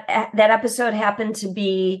 That episode happened to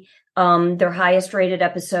be their highest rated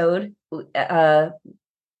episode,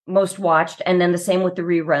 most watched, and then the same with the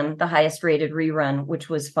rerun, the highest rated rerun, which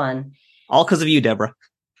was fun. All because of you, Deborah.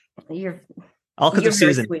 All because of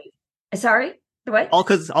Susan. Sweet. Sorry, what? All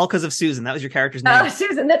because of Susan. That was your character's name. Oh,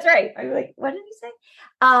 Susan. That's right. I'm like, what did he say?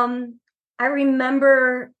 I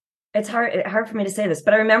remember. It's hard for me to say this,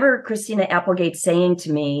 but I remember Christina Applegate saying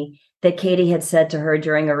to me that Katie had said to her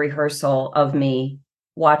during a rehearsal of me,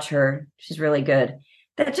 "Watch her. She's really good."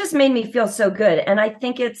 That just made me feel so good, and I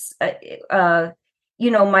think it's,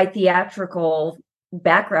 my theatrical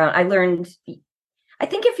background. I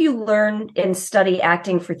think if you learn and study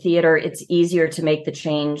acting for theater, it's easier to make the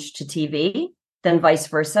change to TV than vice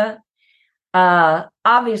versa.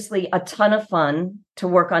 Obviously a ton of fun to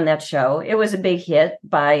work on that show. It was a big hit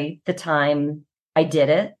by the time I did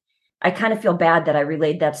it. I kind of feel bad that I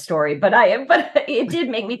relayed that story, but it did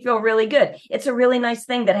make me feel really good. It's a really nice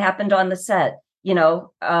thing that happened on the set.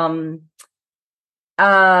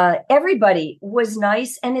 Everybody was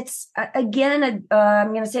nice. And it's, again,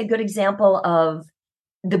 I'm going to say a good example of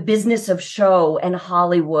the business of show and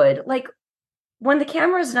Hollywood. Like, when the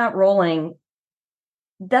camera's not rolling,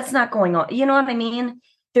 that's not going on. You know what I mean?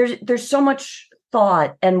 There's so much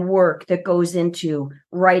thought and work that goes into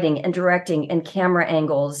writing and directing and camera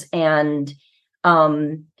angles. And,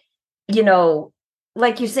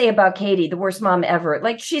 like you say about Katie, the worst mom ever,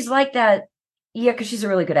 like, she's like that. Yeah. 'Cause she's a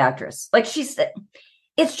really good actress. Like,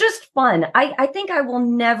 it's just fun. I think I will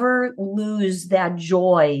never lose that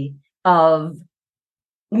joy of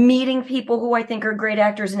meeting people who I think are great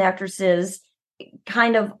actors and actresses,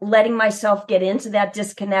 kind of letting myself get into that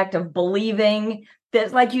disconnect of believing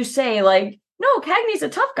that, like you say, like, no, Cagney's a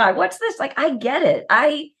tough guy. What's this? Like, I get it.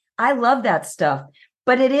 I love that stuff.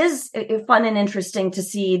 But it is fun and interesting to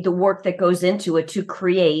see the work that goes into it to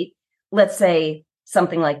create, let's say,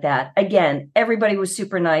 something like that. Again, everybody was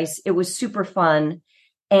super nice. It was super fun.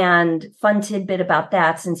 And fun tidbit about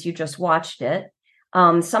that, since you just watched it.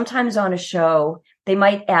 Sometimes on a show, they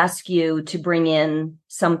might ask you to bring in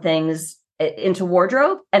some things into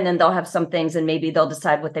wardrobe, and then they'll have some things and maybe they'll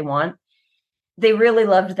decide what they want. They really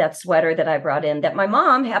loved that sweater that I brought in that my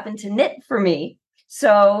mom happened to knit for me.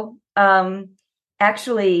 So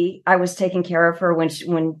actually, I was taking care of her when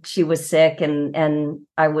she was sick, and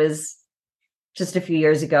I was, just a few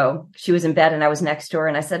years ago, she was in bed and I was next to her,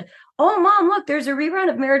 and I said, "Oh, Mom, look, there's a rerun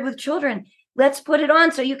of Married with Children. Let's put it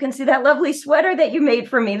on so you can see that lovely sweater that you made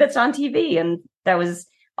for me that's on TV." And that was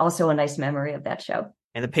also a nice memory of that show.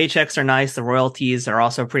 And the paychecks are nice. The royalties are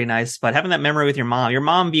also pretty nice. But having that memory with your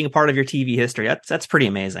mom being a part of your TV history, that's pretty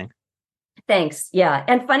amazing. Thanks. Yeah.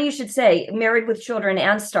 And funny you should say, Married with Children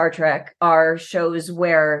and Star Trek are shows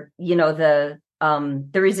where, the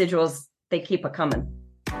residuals, they keep it coming.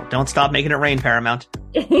 Don't stop making it rain, Paramount.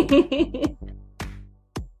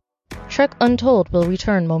 Trek Untold will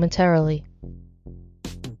return momentarily.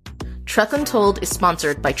 Trek Untold is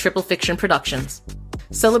sponsored by Triple Fiction Productions.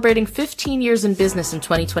 Celebrating 15 years in business in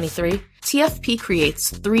 2023, TFP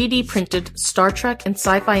creates 3D printed Star Trek and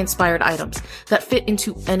sci-fi inspired items that fit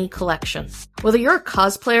into any collection. Whether you're a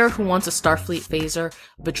cosplayer who wants a Starfleet phaser,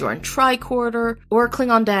 a Bajoran tricorder, or a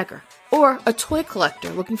Klingon dagger, or a toy collector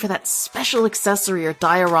looking for that special accessory or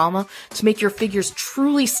diorama to make your figures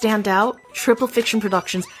truly stand out, Triple Fiction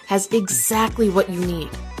Productions has exactly what you need.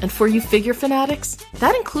 And for you figure fanatics,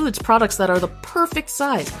 that includes products that are the perfect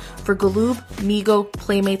size for Galoob, Mego,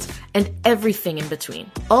 Playmates, and everything in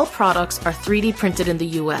between. All products are 3D printed in the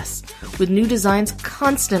US, with new designs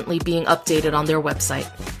constantly being updated on their website.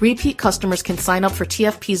 Repeat customers can sign up for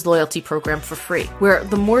TFP's loyalty program for free, where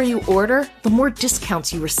the more you order, the more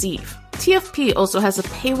discounts you receive. TFP also has a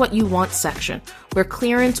Pay What You Want section, where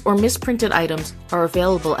clearance or misprinted items are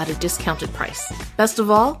available at a discounted price. Best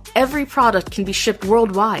of all, every product can be shipped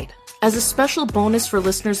worldwide. As a special bonus for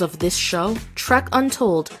listeners of this show, Trek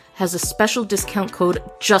Untold has a special discount code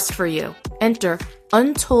just for you. Enter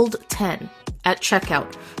Untold10 at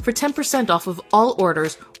checkout for 10% off of all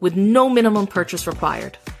orders with no minimum purchase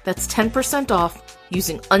required. That's 10% off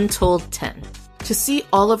using Untold10. To see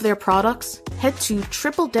all of their products, head to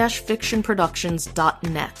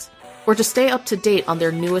triple-fictionproductions.net. Or to stay up to date on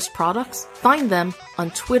their newest products, find them on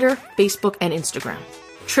Twitter, Facebook, and Instagram.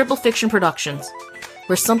 Triple Fiction Productions,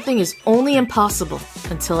 where something is only impossible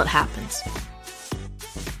until it happens.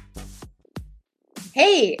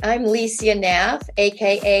 Hey, I'm Licia Naff,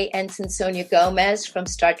 aka Ensign Sonia Gomez from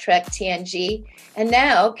Star Trek TNG, and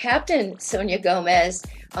now Captain Sonia Gomez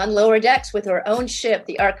on lower decks with her own ship,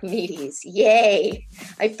 the Archimedes. Yay!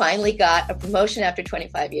 I finally got a promotion after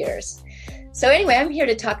 25 years. So anyway, I'm here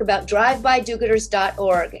to talk about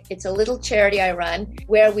drivebydogooders.org. It's a little charity I run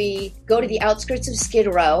where we go to the outskirts of Skid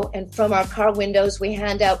Row, and from our car windows, we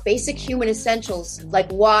hand out basic human essentials like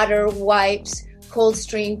water, wipes,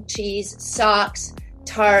 Coldstream cheese, socks,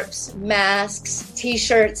 tarps, masks,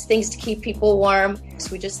 t-shirts, things to keep people warm.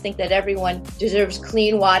 So we just think that everyone deserves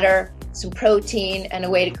clean water, some protein, and a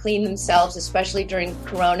way to clean themselves, especially during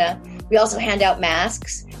Corona. We also hand out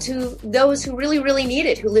masks to those who really, really need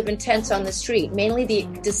it, who live in tents on the street, mainly the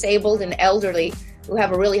disabled and elderly who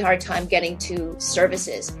have a really hard time getting to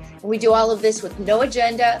services. And we do all of this with no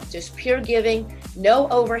agenda, just pure giving, no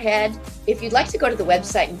overhead. If you'd like to go to the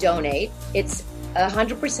website and donate, it's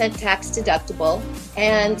 100% tax deductible.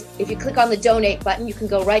 And if you click on the donate button, you can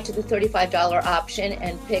go right to the $35 option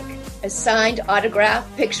and pick a signed autograph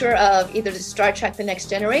picture of either the Star Trek The Next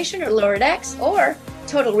Generation or Lower Decks, or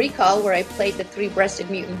Total Recall, where I played the three-breasted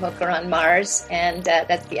mutant hooker on Mars, and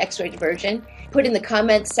that's the X-rated version. Put in the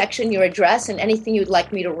comments section your address and anything you'd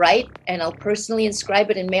like me to write, and I'll personally inscribe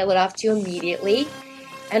it and mail it off to you immediately.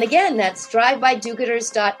 And again, that's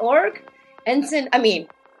drivebydogooders.org.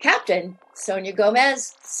 Captain Sonia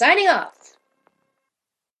Gomez, signing off.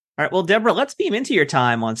 All right, well, Deborah, let's beam into your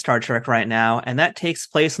time on Star Trek right now, and that takes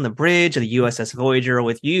place on the bridge of the USS Voyager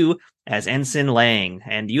with you as Ensign Lang.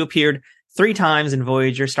 And you appeared 3 times in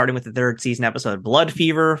Voyager, starting with the 3rd season episode Blood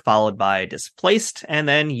Fever, followed by Displaced, and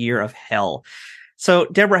then Year of Hell. So,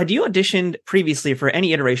 Deborah, had you auditioned previously for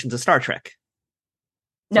any iterations of Star Trek?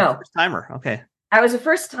 No. First timer, okay. I was a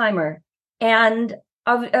first timer, and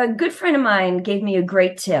a good friend of mine gave me a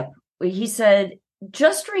great tip. He said,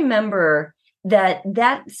 just remember that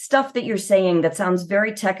stuff that you're saying that sounds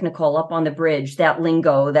very technical up on the bridge, that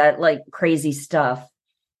lingo, that like crazy stuff.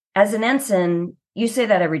 As an ensign, you say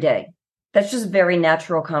that every day. That's just very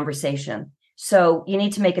natural conversation. So you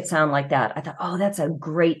need to make it sound like that. I thought, oh, that's a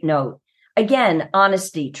great note. Again,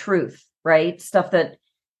 honesty, truth, right? Stuff that,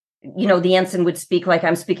 the ensign would speak like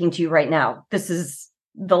I'm speaking to you right now. This is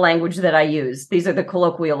the language that I use. These are the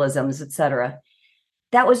colloquialisms, etc.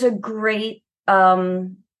 That was a great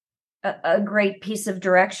piece of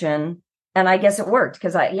direction. And I guess it worked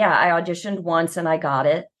because I auditioned once and I got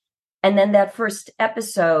it. And then that first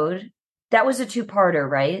episode, that was a 2-parter,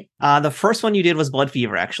 right? The first one you did was Blood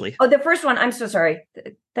Fever, actually. Oh, the first one. I'm so sorry.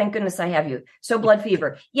 Thank goodness I have you. So Blood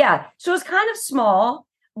Fever. Yeah. So it was kind of small,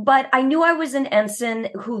 but I knew I was an ensign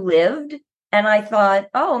who lived. And I thought,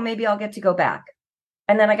 oh, maybe I'll get to go back.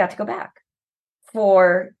 And then I got to go back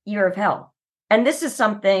for Year of Hell. And this is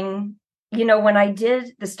something, when I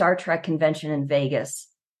did the Star Trek convention in Vegas,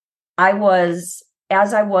 I was,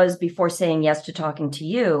 as I was before saying yes to talking to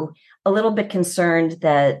you, a little bit concerned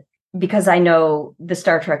that because I know the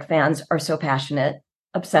Star Trek fans are so passionate,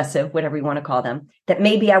 obsessive, whatever you want to call them, that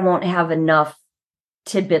maybe I won't have enough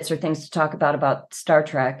tidbits or things to talk about Star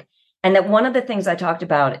Trek. And that one of the things I talked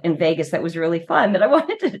about in Vegas that was really fun that I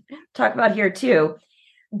wanted to talk about here too,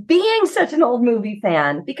 being such an old movie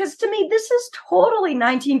fan, because to me, this is totally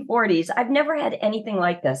 1940s. I've never had anything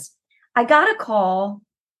like this. I got a call,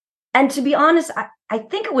 and to be honest, I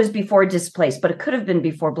think it was before Displaced, but it could have been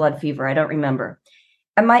before Blood Fever. I don't remember.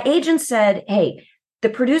 And my agent said, hey, the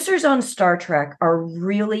producers on Star Trek are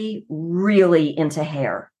really, really into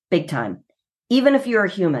hair, big time, even if you're a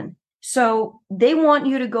human. So they want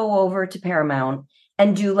you to go over to Paramount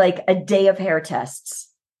and do like a day of hair tests,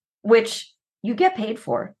 which you get paid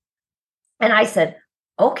for. And I said,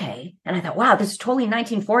 okay. And I thought, wow, this is totally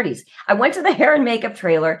 1940s. I went to the hair and makeup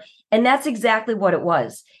trailer, and that's exactly what it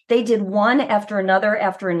was. They did one after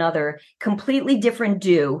another, completely different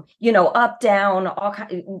do, up, down,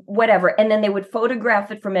 whatever. And then they would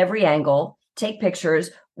photograph it from every angle, take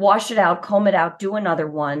pictures, wash it out, comb it out, do another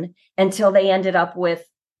one until they ended up with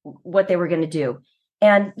what they were going to do.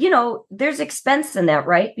 And, there's expense in that,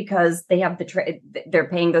 right? Because they have they're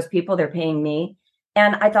paying those people, they're paying me.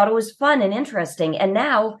 And I thought it was fun and interesting. And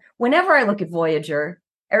now whenever I look at Voyager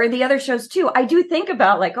or the other shows too, I do think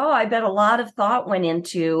about like, oh, I bet a lot of thought went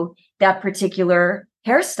into that particular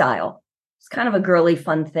hairstyle. It's kind of a girly,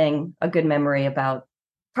 fun thing, a good memory about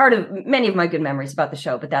part of many of my good memories about the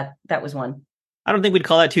show. But that was one. I don't think we'd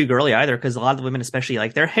call that too girly either, because a lot of the women, especially,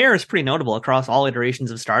 like their hair is pretty notable across all iterations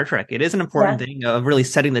of Star Trek. It is an important thing of really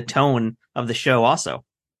setting the tone of the show also.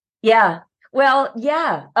 Yeah. Well,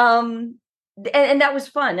 yeah. And that was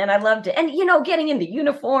fun. And I loved it. And, getting in the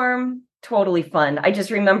uniform, totally fun. I just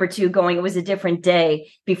remember too going, it was a different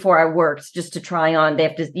day before I worked just to try on. They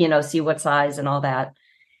have to, see what size and all that.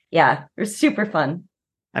 Yeah. It was super fun.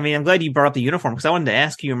 I mean, I'm glad you brought up the uniform because I wanted to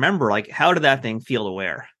ask you, remember, like, how did that thing feel to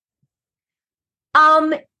wear?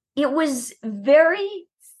 It was very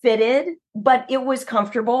fitted, but it was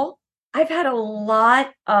comfortable. I've had a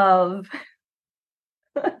lot of,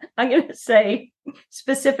 I'm going to say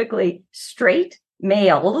specifically straight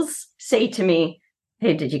males say to me,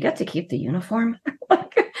 hey, did you get to keep the uniform?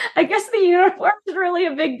 I guess the uniform is really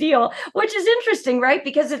a big deal, which is interesting, right?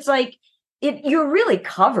 Because it's like, you're really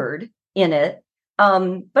covered in it.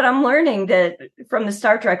 But I'm learning that from the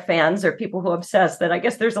Star Trek fans or people who obsess that I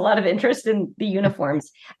guess there's a lot of interest in the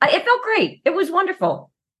uniforms. It felt great. It was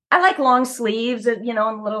wonderful. I like long sleeves, and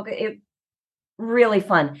really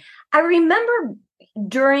fun. I remember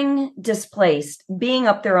during Displaced being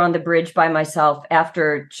up there on the bridge by myself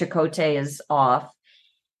after Chakotay is off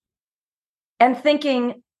and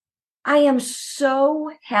thinking, I am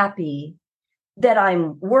so happy that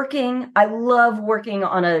I'm working. I love working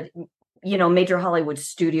on a, major Hollywood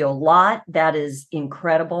studio lot. That is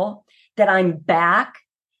incredible. That I'm back,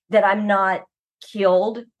 that I'm not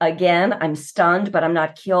killed again. I'm stunned, but I'm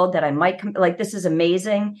not killed. That I might like, this is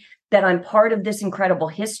amazing, that I'm part of this incredible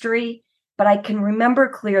history. But I can remember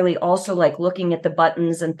clearly also like looking at the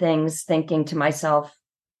buttons and things, thinking to myself,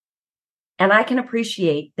 and I can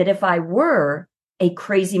appreciate that if I were a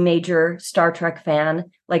crazy major Star Trek fan,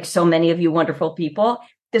 like so many of you wonderful people,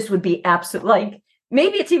 this would be absolute, like,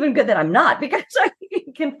 maybe it's even good that I'm not, because I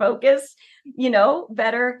can focus,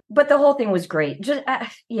 better. But the whole thing was great. Just,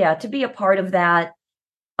 to be a part of that.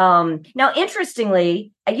 Now,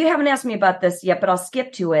 interestingly, you haven't asked me about this yet, but I'll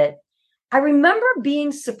skip to it. I remember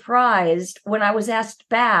being surprised when I was asked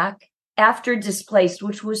back after Displaced,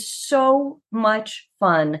 which was so much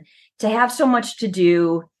fun to have so much to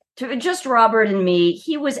do, to just Robert and me.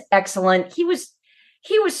 He was excellent. He was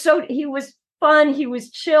fun. He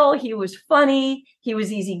was chill. He was funny. He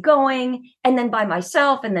was easygoing. And then by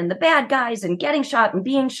myself, and then the bad guys, and getting shot and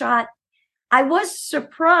being shot. I was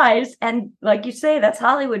surprised. And like you say, that's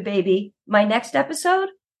Hollywood, baby. My next episode,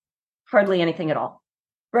 hardly anything at all.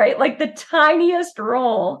 Right? Like the tiniest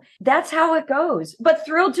role. That's how it goes. But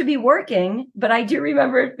thrilled to be working. But I do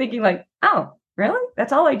remember thinking like, oh, really?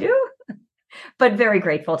 That's all I do? But very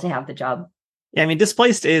grateful to have the job. Yeah, I mean,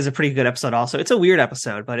 Displaced is a pretty good episode also. It's a weird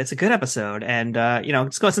episode, but it's a good episode. And,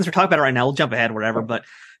 since we're talking about it right now, we'll jump ahead, whatever. But,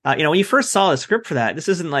 when you first saw the script for that, this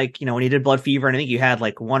isn't like, when you did Blood Fever, and I think you had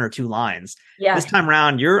like 1 or 2 lines. Yeah. This time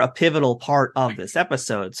around, you're a pivotal part of this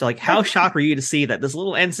episode. So like, how shocked were you to see that this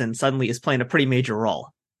little ensign suddenly is playing a pretty major role?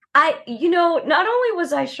 Not only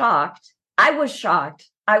was I shocked, I was shocked.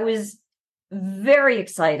 I was very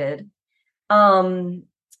excited. I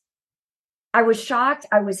was shocked.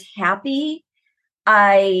 I was happy.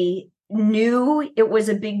 I knew it was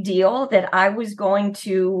a big deal that I was going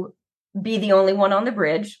to be the only one on the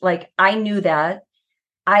bridge. Like, I knew that.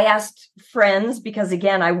 I asked friends, because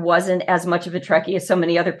again, I wasn't as much of a Trekkie as so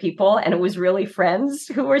many other people. And it was really friends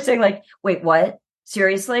who were saying like, wait, what?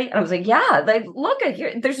 Seriously? And I was like, yeah, like, look at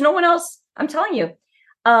here. There's no one else. I'm telling you.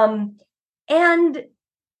 And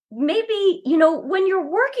maybe, when you're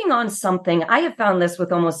working on something, I have found this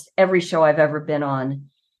with almost every show I've ever been on.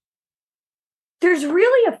 There's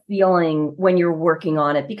really a feeling when you're working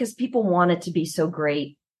on it, because people want it to be so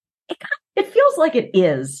great. It feels like it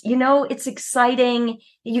is, it's exciting.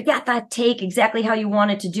 You got that take exactly how you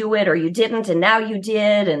wanted to do it, or you didn't, and now you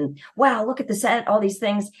did. And wow, look at the set, all these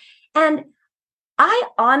things. And I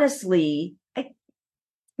honestly,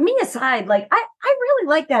 me aside, like, I really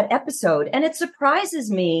like that episode. And it surprises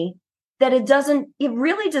me that it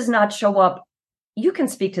really does not show up. You can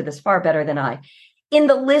speak to this far better than I. In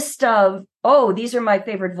the list of, oh, these are my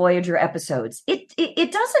favorite Voyager episodes.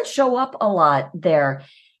 It doesn't show up a lot there.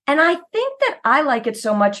 And I think that I like it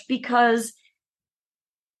so much because,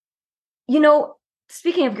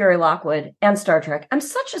 speaking of Gary Lockwood and Star Trek, I'm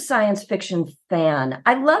such a science fiction fan.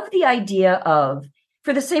 I love the idea of,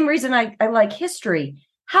 for the same reason I like history,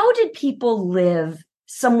 how did people live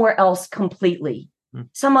somewhere else completely,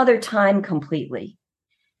 some other time completely?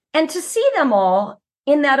 And to see them all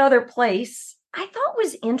in that other place, I thought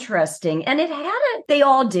was interesting. And they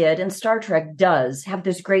all did, and Star Trek does have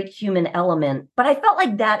this great human element, but I felt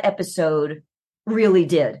like that episode really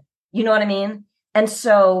did. You know what I mean? And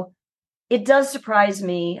so it does surprise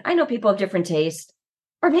me. I know people have different tastes,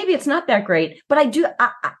 or maybe it's not that great, but I do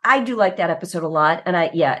like that episode a lot. And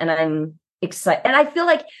I'm excited. And I feel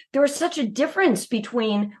like there was such a difference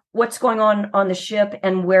between what's going on the ship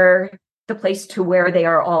and where the place to where they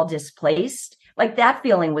are all displaced. Like, that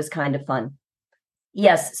feeling was kind of fun.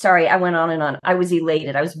 Yes, sorry, I went on and on. I was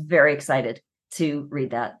elated. I was very excited to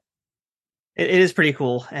read that. It is pretty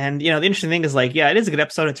cool. And, the interesting thing is, like, yeah, it is a good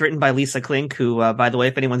episode. It's written by Lisa Klink, who, by the way,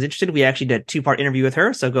 if anyone's interested, we actually did a 2-part interview with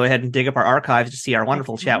her. So go ahead and dig up our archives to see our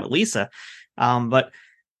wonderful chat with Lisa. But,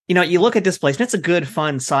 you look at Displaced, and it's a good,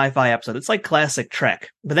 fun sci-fi episode. It's like classic Trek.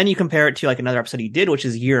 But then you compare it to, like, another episode he did, which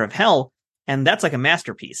is Year of Hell, and that's like a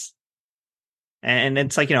masterpiece. And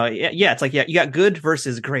it's like, it's like, you got good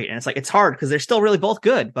versus great. And it's like, it's hard because they're still really both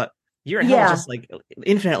good, but Year of Hell is just like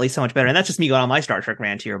infinitely so much better. And that's just me going on my Star Trek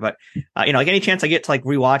rant here. But, like, any chance I get to like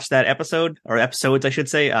rewatch that episode, or episodes, I should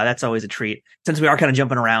say, that's always a treat. Since we are kind of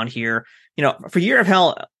jumping around here, for Year of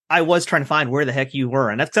Hell, I was trying to find where the heck you were.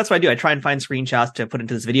 And that's what I do. I try and find screenshots to put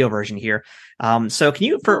into this video version here. So can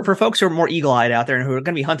you, for folks who are more eagle-eyed out there and who are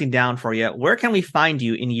going to be hunting down for you, where can we find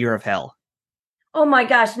you in Year of Hell? Oh my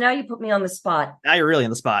gosh, now you put me on the spot. Now you're really on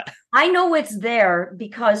the spot. I know it's there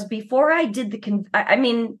because before I did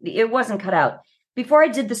it wasn't cut out. before I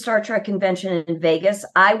did the Star Trek convention in Vegas,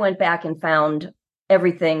 I went back and found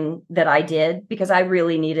everything that I did because I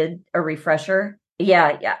really needed a refresher.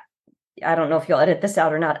 Yeah. I don't know if you'll edit this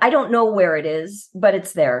out or not. I don't know where it is, but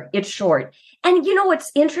it's there. It's short. And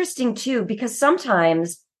what's interesting too, because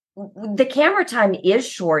sometimes the camera time is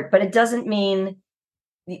short, but it doesn't mean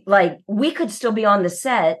like we could still be on the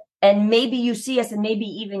set and maybe you see us and maybe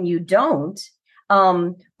even you don't.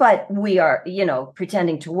 But we are,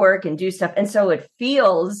 pretending to work and do stuff. And so it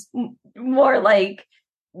feels more like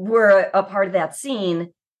we're a part of that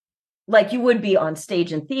scene, like you would be on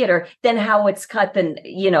stage in theater, than how it's cut than,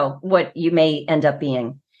 what you may end up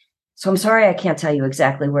being. So I'm sorry, I can't tell you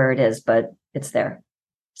exactly where it is, but it's there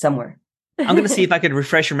somewhere. I'm going to see if I could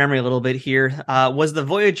refresh your memory a little bit here. Was the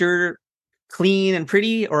Voyager clean and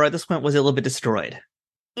pretty, or at this point, was it a little bit destroyed?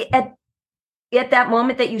 At that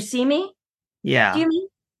moment that you see me? Yeah. Do you mean?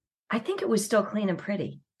 I think it was still clean and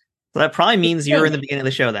pretty. So that probably means you're in the beginning of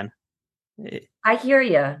the show then. I hear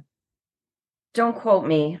you. Don't quote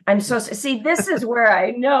me. I'm so see. This is where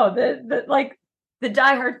I know that like the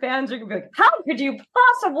diehard fans are gonna be like, "How could you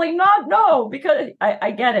possibly not know?" Because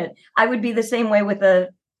I get it. I would be the same way with a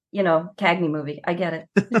Cagney movie. I get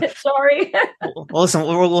it. Sorry. Well, listen,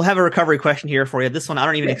 we'll have a recovery question here for you. This one I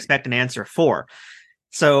don't even expect an answer for.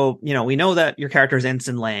 So we know that your character is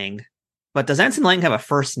Ensign Lang, but does Ensign Lang have a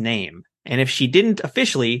first name? And if she didn't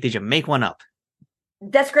officially, did you make one up?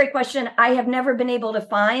 That's a great question. I have never been able to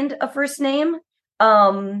find a first name.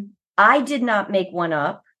 I did not make one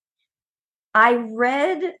up. I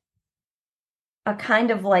read a kind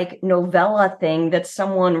of like novella thing that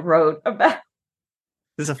someone wrote about.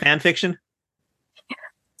 This is a fan fiction?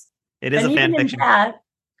 It is a fan fiction. That,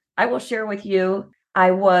 I will share with you.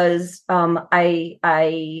 I was I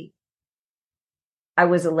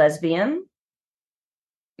was a lesbian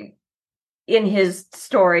in his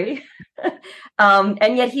story.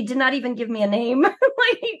 And yet he did not even give me a name.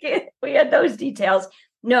 We had those details.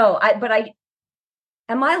 No,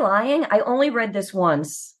 am I lying? I only read this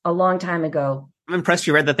once a long time ago. I'm impressed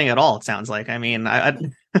you read the thing at all. It sounds like, I mean,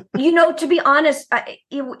 to be honest,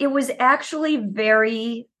 it was actually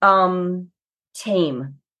very,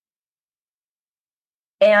 tame.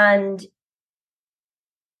 And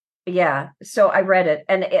yeah, so I read it,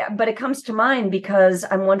 but it comes to mind because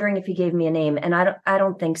I'm wondering if he gave me a name, and I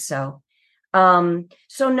don't think so.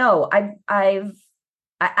 So no, I'm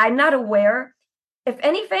not aware. If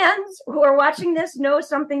any fans who are watching this know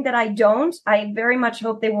something that I don't, I very much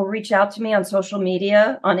hope they will reach out to me on social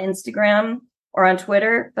media, on Instagram or on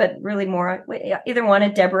Twitter, but really more either one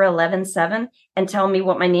at Deborah 11-7 and tell me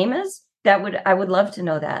what my name is. I would love to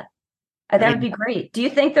know that. That would be great. Do you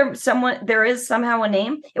think there is somehow a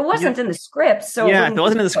name? It wasn't in the script, so yeah, if it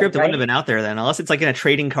wasn't in the script, it wouldn't have been out there then, unless it's like in a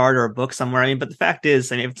trading card or a book somewhere. I mean, but the fact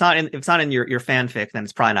is, I mean, if it's not in your fanfic, then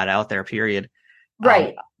it's probably not out there. Period.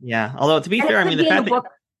 Right. Yeah. Although to be fair, I mean, the fact that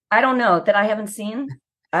I don't know that I haven't seen.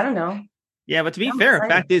 I don't know. Yeah, but to be fair, the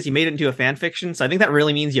fact is you made it into a fan fiction, so I think that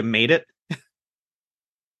really means you made it.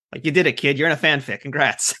 Like you did it, kid. You're in a fanfic.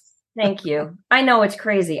 Congrats. Thank you. I know it's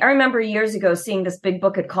crazy. I remember years ago seeing this big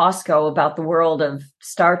book at Costco about the world of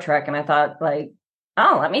Star Trek, and I thought, like,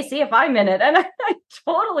 oh, let me see if I'm in it, and I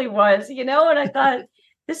totally was, And I thought,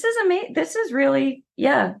 this is amazing. This is really,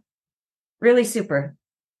 really super.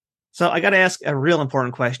 So I got to ask a real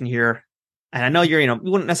important question here. And I know you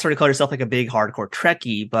wouldn't necessarily call yourself like a big hardcore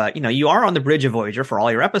Trekkie, but, you are on the bridge of Voyager for all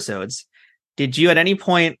your episodes. Did you at any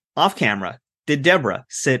point off camera, did Deborah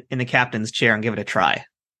sit in the captain's chair and give it a try?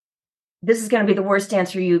 This is going to be the worst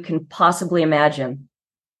answer you can possibly imagine.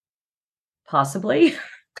 Possibly.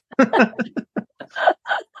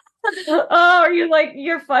 Oh,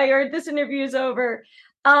 you're fired. This interview is over.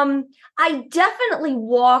 I definitely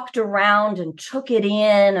walked around and took it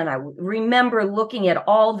in. And I remember looking at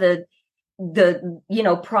all the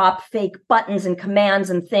prop fake buttons and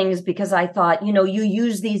commands and things, because I thought, you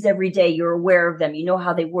use these every day. You're aware of them. You know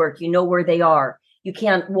how they work. You know where they are. You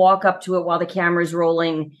can't walk up to it while the camera's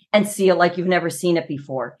rolling and see it like you've never seen it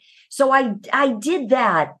before. So I did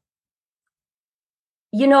that.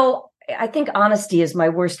 I think honesty is my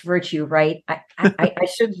worst virtue, right? I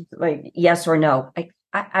should yes or no.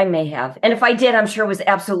 I may have. And if I did, I'm sure it was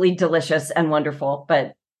absolutely delicious and wonderful,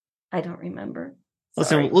 but I don't remember. Sorry.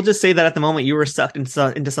 Listen, we'll just say that at the moment you were sucked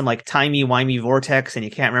into some like timey-wimey vortex and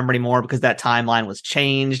you can't remember anymore because that timeline was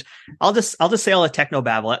changed. I'll just say all the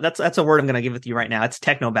technobabble. That's a word I'm going to give it to you right now. It's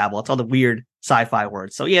technobabble. It's all the weird sci-fi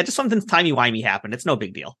words. So yeah, just something timey-wimey happened. It's no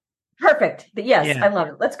big deal. Perfect. Yes, yeah. I love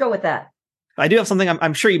it. Let's go with that. I do have something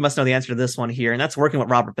I'm sure you must know the answer to this one here, and that's working with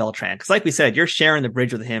Robert Beltran. Because like we said, you're sharing the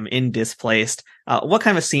bridge with him in Displaced. What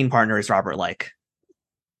kind of a scene partner is Robert like?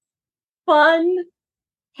 fun,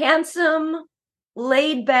 handsome,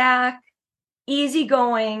 laid back,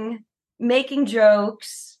 easygoing, making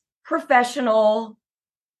jokes, professional.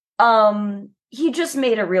 He just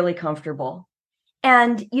made it really comfortable.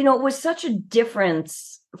 And, it was such a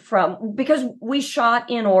difference because we shot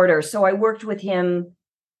in order. So I worked with him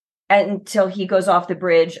until he goes off the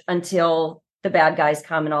bridge, until the bad guys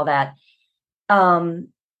come and all that.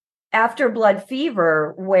 After Blood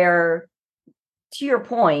Fever, where, to your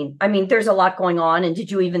point, I mean, there's a lot going on. And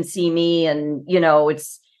did you even see me? And,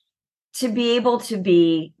 it's to be able to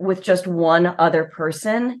be with just one other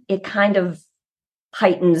person, it kind of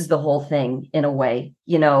heightens the whole thing in a way,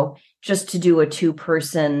 just to do a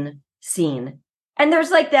 2-person scene. And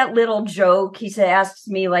there's like that little joke. He asks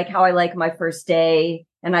me like how I like my first day.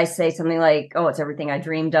 And I say something like, oh, it's everything I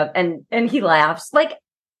dreamed of. And he laughs. Like,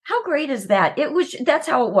 how great is that? That's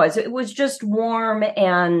how it was. It was just warm.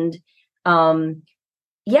 And,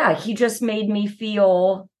 he just made me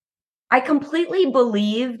feel, I completely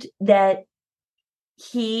believed that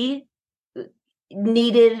he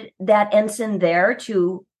needed that ensign there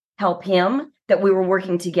to help him, that we were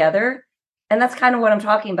working together. And that's kind of what I'm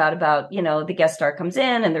talking about, the guest star comes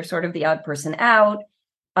in and they're sort of the odd person out.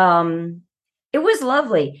 It was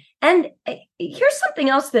lovely. And here's something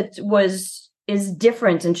else that is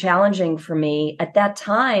different and challenging for me. At that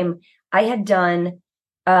time, I had done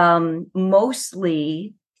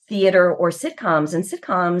mostly theater or sitcoms. And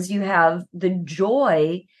sitcoms, you have the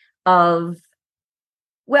joy of,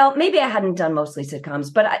 well, maybe I hadn't done mostly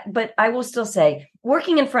sitcoms, but I will still say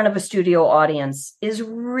working in front of a studio audience is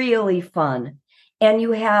really fun. And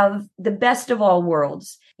you have the best of all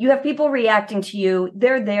worlds. You have people reacting to you.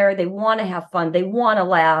 They're there. They want to have fun. They want to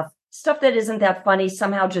laugh. Stuff that isn't that funny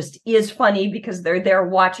somehow just is funny because they're there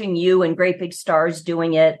watching you and great big stars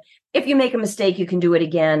doing it. If you make a mistake, you can do it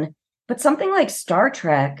again. But something like Star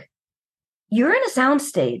Trek, you're in a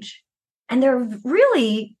soundstage and there are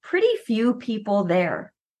really pretty few people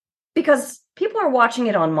there because people are watching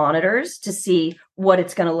it on monitors to see what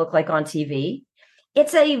it's going to look like on TV.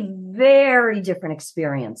 It's a very different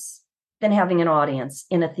experience than having an audience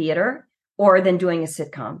in a theater or than doing a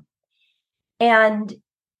sitcom. And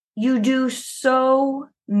you do so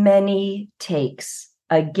many takes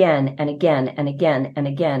again and again and again and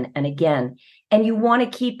again and again. And you want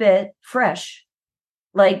to keep it fresh.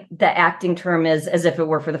 Like the acting term is as if it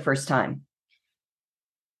were for the first time.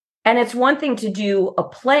 And it's one thing to do a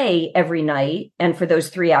play every night and for those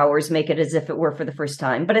 3 hours, make it as if it were for the first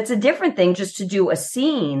time. But it's a different thing just to do a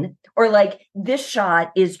scene or like this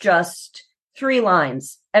shot is just 3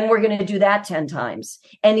 lines and we're going to do that 10 times.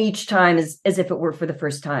 And each time is as if it were for the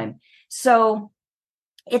first time. So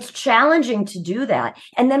it's challenging to do that.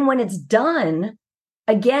 And then when it's done,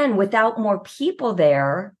 again, without more people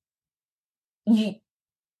there, maybe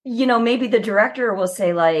the director will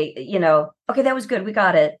say like, okay, that was good. We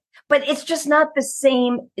got it. But it's just not the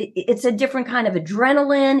same. It's a different kind of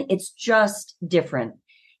adrenaline. It's just different.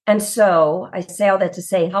 And so I say all that to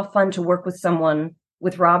say how fun to work with someone,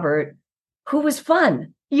 with Robert, who was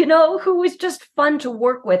fun, who was just fun to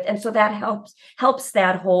work with. And so that helps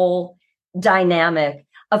that whole dynamic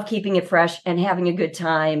of keeping it fresh and having a good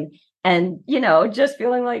time. And, just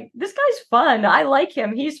feeling like this guy's fun. I like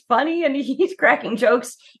him. He's funny and he's cracking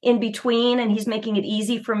jokes in between and he's making it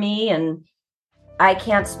easy for me. And I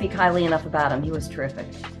can't speak highly enough about him. He was terrific.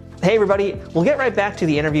 Hey everybody, we'll get right back to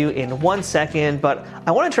the interview in 1 second, but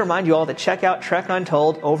I wanted to remind you all to check out Trek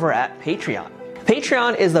Untold over at Patreon.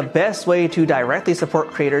 Patreon is the best way to directly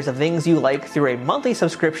support creators of things you like through a monthly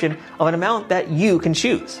subscription of an amount that you can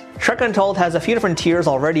choose. Trek Untold has a few different tiers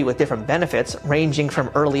already with different benefits, ranging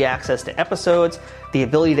from early access to episodes, the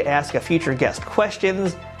ability to ask a future guest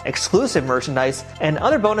questions, exclusive merchandise, and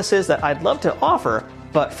other bonuses that I'd love to offer,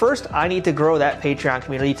 but first I need to grow that Patreon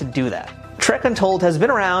community to do that. Trek Untold has been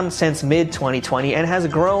around since mid-2020 and has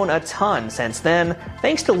grown a ton since then,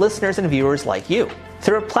 thanks to listeners and viewers like you.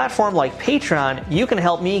 Through a platform like Patreon, you can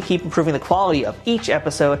help me keep improving the quality of each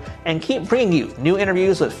episode and keep bringing you new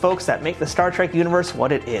interviews with folks that make the Star Trek universe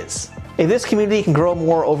what it is. If this community can grow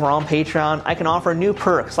more over on Patreon, I can offer new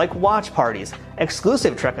perks like watch parties,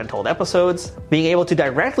 exclusive Trek Untold episodes, being able to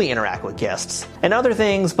directly interact with guests, and other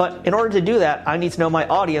things, but in order to do that, I need to know my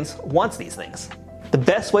audience wants these things. The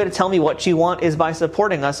best way to tell me what you want is by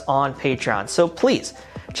supporting us on Patreon, so please,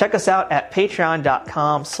 check us out at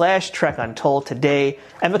patreon.com/TrekUntold today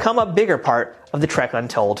and become a bigger part of the Trek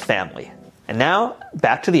Untold family. And now,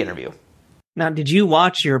 back to the interview. Now, did you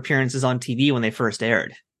watch your appearances on TV when they first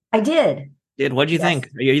aired? I did. What did you think?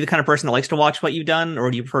 Are you the kind of person that likes to watch what you've done, or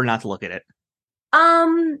do you prefer not to look at it?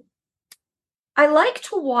 I I like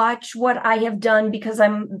to watch what I have done because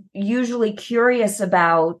I'm usually curious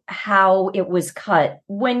about how it was cut.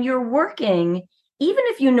 When you're working, even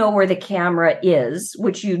if you know where the camera is,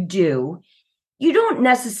 which you do, you don't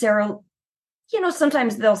necessarily,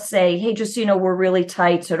 sometimes they'll say, hey, just so you know, we're really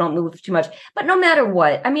tight, so don't move too much. But no matter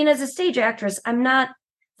what, I mean, as a stage actress, I'm not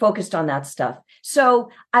focused on that stuff. So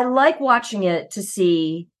I like watching it to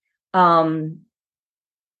see, there's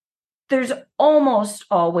almost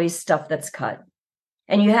always stuff that's cut.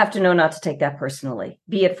 And you have to know not to take that personally,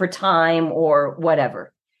 be it for time or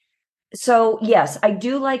whatever. So yes, I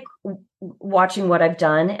do like watching what I've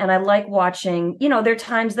done. And I like watching, there are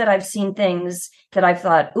times that I've seen things that I've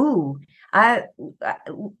thought, ooh,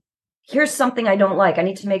 here's something I don't like. I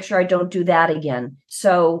need to make sure I don't do that again.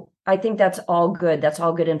 So I think that's all good. That's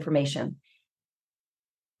all good information.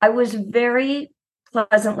 I was very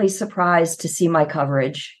pleasantly surprised to see my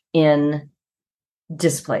coverage in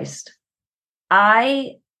Displaced.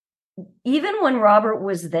 Even when Robert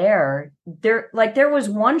was there was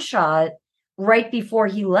one shot right before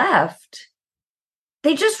he left.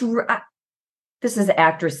 This is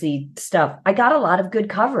actressy stuff. I got a lot of good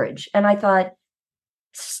coverage and I thought,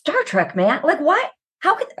 Star Trek, man, like why?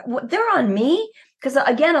 How could they're on me? Because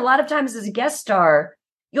again, a lot of times as a guest star,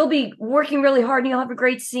 you'll be working really hard and you'll have a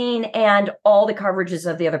great scene and all the coverage is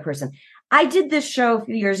of the other person. I did this show a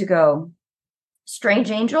few years ago, Strange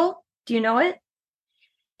Angel. Do you know it?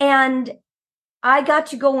 And I got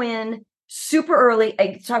to go in super early.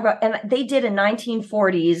 And they did a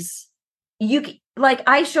 1940s.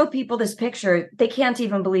 I show people this picture. They can't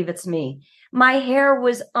even believe it's me. My hair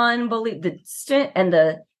was unbelievable.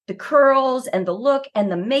 The curls and the look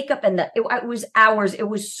and the makeup and it was hours. It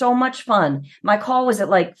was so much fun. My call was at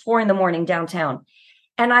like 4 a.m. downtown.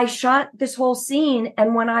 And I shot this whole scene.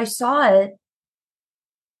 And when I saw it,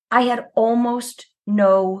 I had almost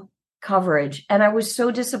no coverage. And I was so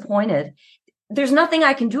disappointed. There's nothing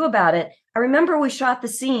I can do about it. I remember we shot the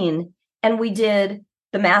scene and we did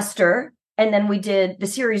the master and then we did the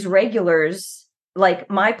series regulars, like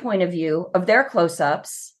my point of view of their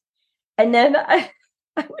close-ups. And then I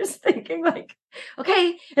was thinking like,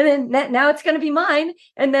 okay, and then now it's going to be mine.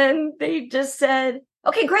 And then they just said,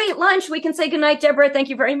 okay, great, lunch. We can say goodnight, Deborah. Thank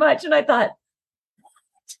you very much. And I thought,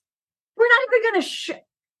 we're not even going to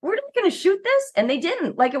we're not going to shoot this. And they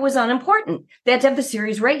didn't, like it was unimportant. They had to have the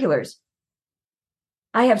series regulars.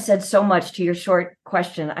 I have said so much to your short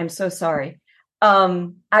question. I'm so sorry.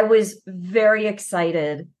 I was very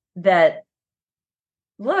excited that,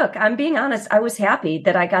 look, I'm being honest. I was happy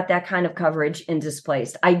that I got that kind of coverage in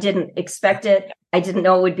Displaced. I didn't expect it. I didn't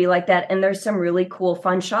know it would be like that. And there's some really cool,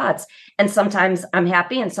 fun shots. And sometimes I'm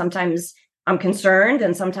happy and sometimes I'm concerned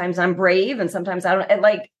and sometimes I'm brave and sometimes I don't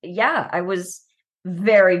I was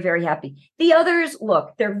very, very happy. The others,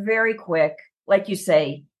 look, they're very quick. Like you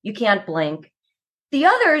say, you can't blink. The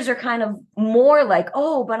others are kind of more like,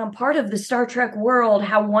 oh, but I'm part of the Star Trek world.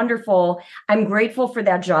 How wonderful. I'm grateful for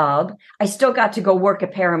that job. I still got to go work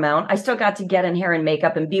at Paramount. I still got to get in hair and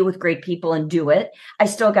makeup and be with great people and do it. I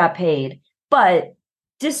still got paid. But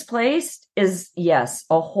Displaced is, yes,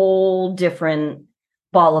 a whole different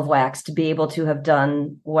ball of wax to be able to have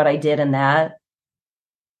done what I did in that.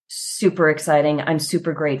 Super exciting. I'm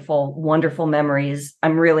super grateful. Wonderful memories.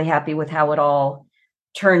 I'm really happy with how it all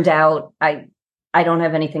turned out. I don't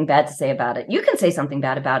have anything bad to say about it. You can say something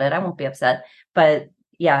bad about it. I won't be upset. But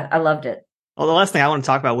yeah, I loved it. Well, the last thing I want to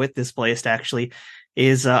talk about with Displaced actually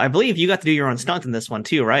is I believe you got to do your own stunt in this one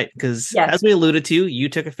too, right? Because as we alluded to, you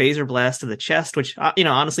took a phaser blast to the chest, which,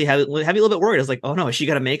 honestly, had me a little bit worried. I was like, oh no, is she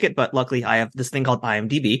going to make it? But luckily I have this thing called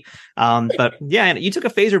IMDb. But yeah, you took a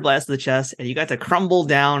phaser blast to the chest and you got to crumble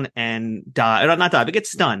down and die. Not die, but get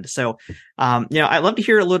stunned. So, I'd love to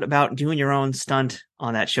hear a little about doing your own stunt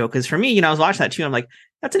on that show. Because for me, I was watching that too. And I'm like,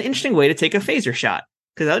 that's an interesting way to take a phaser shot.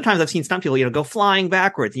 Because other times I've seen stunt people, go flying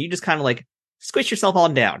backwards and you just kind of like squish yourself all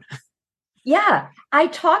down. Yeah, I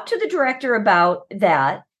talked to the director about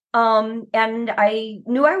that, and I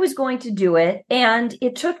knew I was going to do it, and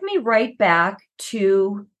it took me right back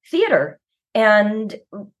to theater and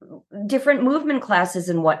different movement classes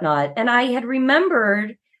and whatnot. And I had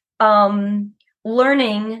remembered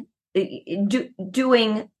learning,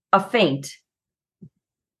 doing a feint.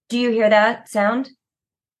 Do you hear that sound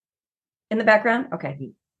in the background? Okay,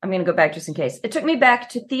 I'm going to go back just in case. It took me back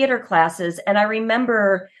to theater classes, and I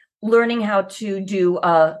remember learning how to do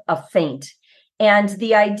a feint and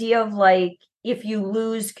the idea of like, if you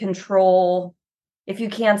lose control, if you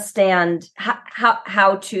can't stand,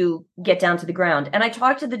 how to get down to the ground. And I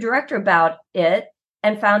talked to the director about it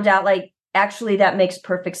and found out like, actually that makes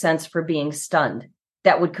perfect sense for being stunned.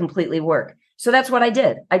 That would completely work. So that's what I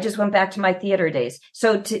did. I just went back to my theater days.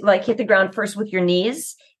 So to like hit the ground first with your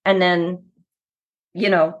knees and then,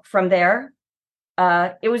 from there,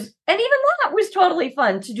 it was, and even that was totally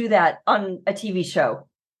fun to do that on a TV show,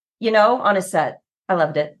 on a set. I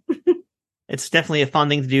loved it. It's definitely a fun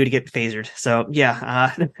thing to do to get phasered. So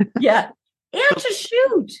yeah. Yeah. And to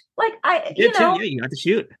shoot. Like you got to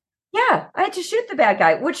shoot. Yeah, I had to shoot the bad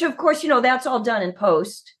guy, which of course, that's all done in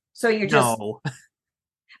post. So you're just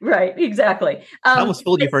right. Exactly. I almost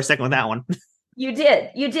fooled you for a second with that one. You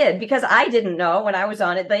did, because I didn't know when I was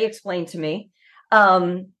on it. They explained to me.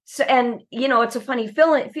 So, and it's a funny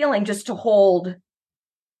feeling just to hold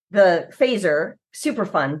the phaser. Super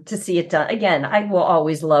fun to see it done. Again, I will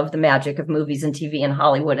always love the magic of movies and TV in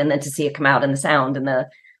Hollywood, and then to see it come out and the sound and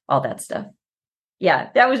all that stuff. Yeah,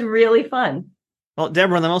 that was really fun. Well,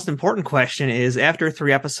 Deborah, the most important question is, after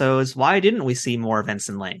 3 episodes, why didn't we see more of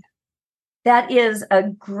Ensign Lane? That is a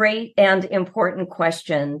great and important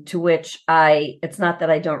question, to which it's not that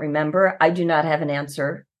I don't remember. I do not have an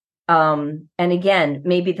answer. And again,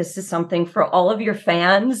 maybe this is something for all of your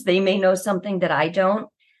fans. They may know something that I don't.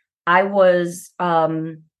 I was,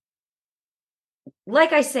 like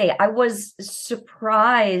I say, I was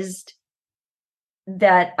surprised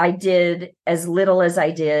that I did as little as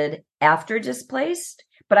I did after Displaced,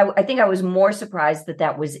 but I think I was more surprised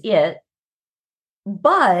that was it.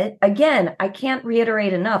 But again, I can't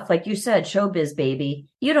reiterate enough. Like you said, showbiz, baby.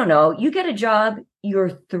 You don't know. You get a job,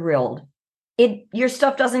 you're thrilled. Your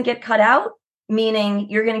stuff doesn't get cut out, meaning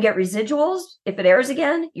you're going to get residuals. If it airs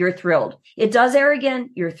again, you're thrilled. It does air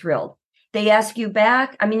again, you're thrilled. They ask you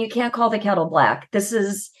back. I mean, you can't call the kettle black. This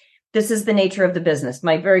is the nature of the business.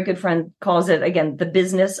 My very good friend calls it, again, the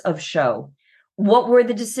business of show. What were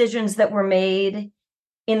the decisions that were made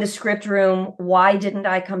in the script room? Why didn't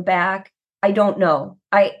I come back? I don't know.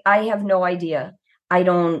 I have no idea. I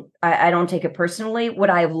don't take it personally. Would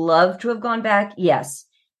I have loved to have gone back? Yes.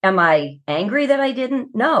 Am I angry that I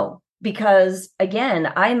didn't? No, because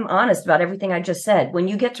again, I'm honest about everything I just said. When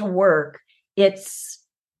you get to work, it's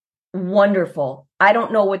wonderful. I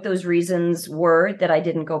don't know what those reasons were that I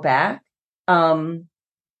didn't go back. I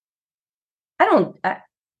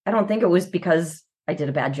don't think it was because I did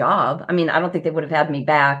a bad job. I mean, I don't think they would have had me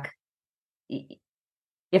back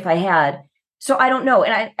if I had. So I don't know.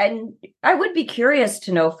 And I would be curious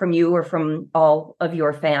to know from you or from all of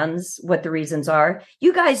your fans what the reasons are.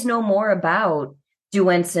 You guys know more about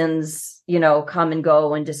do ensigns, come and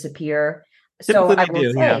go and disappear. So I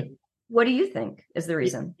will say, what do you think is the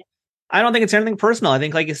reason? I don't think it's anything personal. I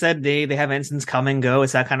think, like you said, they have ensigns come and go.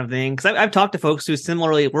 It's that kind of thing. Because I've talked to folks who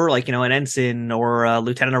similarly were like, an ensign or a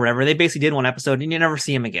lieutenant or whatever. They basically did one episode and you never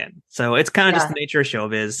see them again. So it's kind of just the nature of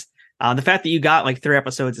showbiz. The fact that you got like 3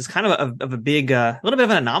 episodes is kind of a big, a little bit of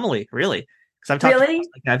an anomaly, really. Because I've talked to folks,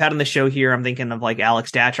 I've had on the show here, I'm thinking of like Alex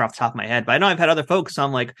Datcher off the top of my head, but I know I've had other folks. So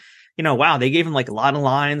I'm like, wow, they gave him like a lot of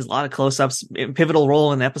lines, a lot of close-ups, pivotal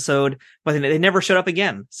role in the episode, but they never showed up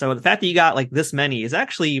again. So the fact that you got like this many is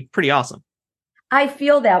actually pretty awesome. I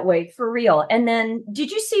feel that way for real. And then did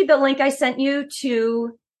you see the link I sent you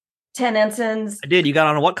to 10 ensigns? I did. You got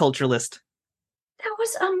on a What Culture list. That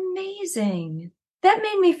was amazing. That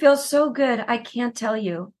made me feel so good. I can't tell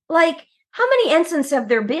you. Like, how many ensigns have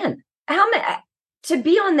there been? How many to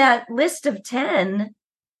be on that list of 10?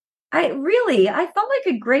 I felt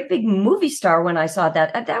like a great big movie star when I saw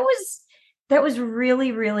that. That was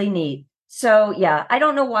really, really neat. So yeah, I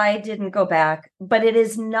don't know why I didn't go back, but it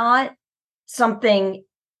is not something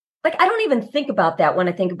like I don't even think about that when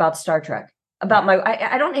I think about Star Trek.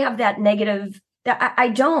 I don't have that negative. That I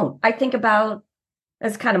don't. I think about.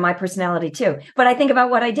 That's kind of my personality too. But I think about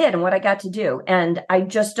what I did and what I got to do. And I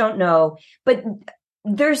just don't know. But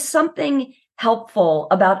there's something helpful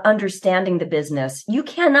about understanding the business. You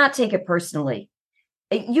cannot take it personally.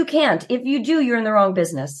 You can't. If you do, you're in the wrong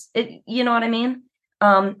business. You know what I mean?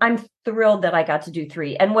 I'm thrilled that I got to do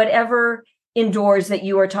 3. And whatever indoors that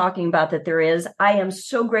you are talking about that there is, I am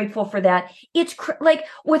so grateful for that. It's like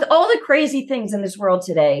with all the crazy things in this world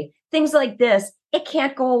today, things like this, it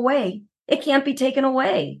can't go away. It can't be taken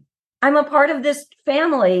away. I'm a part of this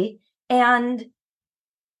family. And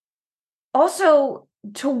also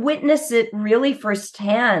to witness it really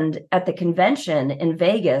firsthand at the convention in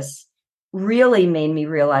Vegas really made me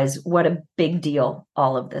realize what a big deal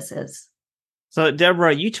all of this is. So,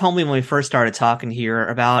 Deborah, you told me when we first started talking here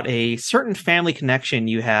about a certain family connection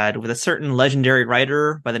you had with a certain legendary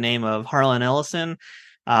writer by the name of Harlan Ellison.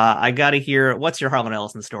 I got to hear, what's your Harlan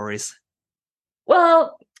Ellison stories?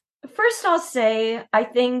 Well, first, I'll say, I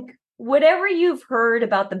think whatever you've heard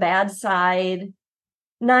about the bad side,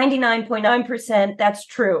 99.9%, that's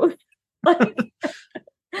true.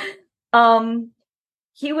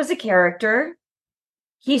 He was a character.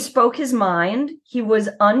 He spoke his mind. He was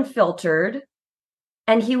unfiltered.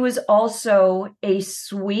 And he was also a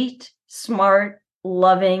sweet, smart,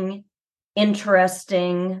 loving,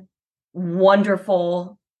 interesting,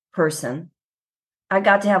 wonderful person. I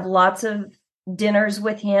got to have lots of dinners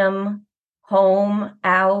with him, home,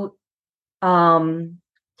 out.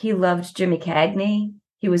 He loved Jimmy Cagney.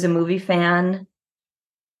 He was a movie fan.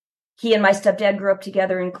 He and my stepdad grew up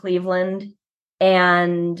together in Cleveland.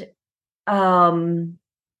 And, but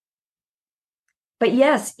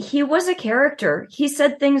yes, he was a character. He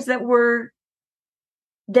said things that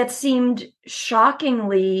seemed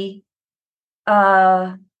shockingly,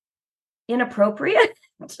 inappropriate.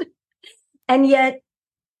 And yet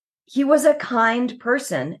he was a kind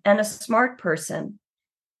person and a smart person.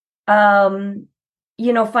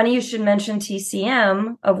 Funny you should mention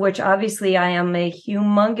TCM, of which obviously I am a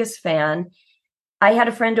humongous fan. I had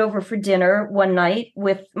a friend over for dinner one night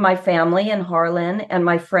with my family in Harlan, and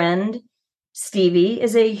my friend Stevie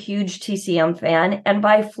is a huge TCM fan. And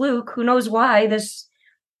by fluke, who knows why, this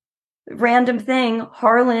random thing,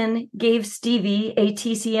 Harlan gave Stevie a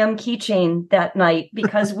TCM keychain that night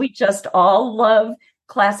because we just all love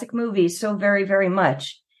classic movies so very, very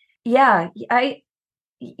much. Yeah,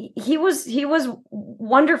 he was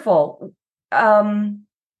wonderful.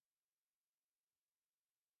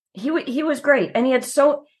 He was great, and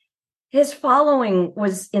his following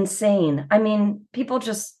was insane. I mean, people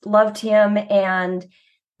just loved him. And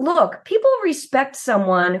look, people respect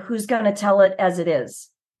someone who's going to tell it as it is.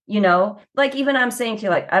 Like even I'm saying to you,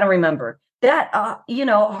 like, I don't remember that.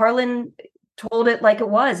 Harlan told it like it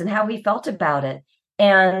was and how he felt about it.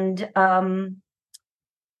 And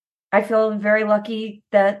I feel very lucky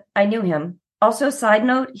that I knew him. Also, side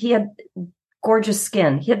note, he had gorgeous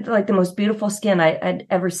skin. He had like the most beautiful skin I'd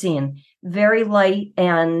ever seen. Very light,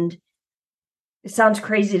 and it sounds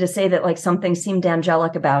crazy to say that like something seemed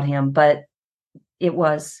angelic about him, but it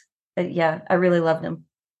was. Yeah, I really loved him.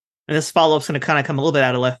 And this follow-up's going to kind of come a little bit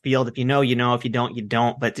out of left field. If you know, you know. If you don't, you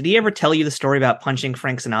don't. But did he ever tell you the story about punching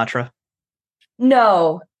Frank Sinatra?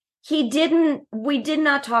 No, he didn't. We did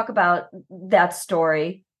not talk about that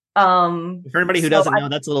story. For anybody who doesn't know,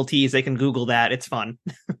 that's a little tease. They can Google that. It's fun.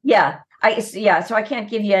 So I can't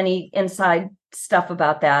give you any inside stuff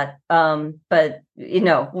about that. But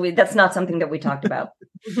that's not something that we talked about.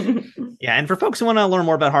 Yeah, and for folks who want to learn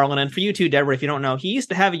more about Harlan, and for you too, Deborah, if you don't know, he used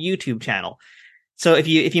to have a YouTube channel. So if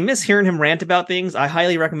you miss hearing him rant about things, I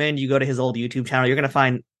highly recommend you go to his old YouTube channel. You're going to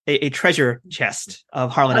find a treasure chest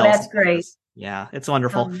of Harlan Ellison. That's great. Yeah, it's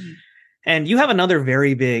wonderful. And you have another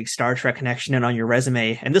very big Star Trek connection on your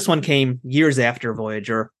resume, and this one came years after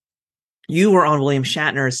Voyager. You were on William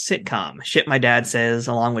Shatner's sitcom, Shit My Dad Says,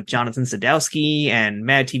 along with Jonathan Sadowski and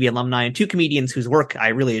Mad TV alumni and two comedians whose work I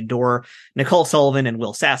really adore, Nicole Sullivan and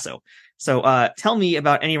Will Sasso. So tell me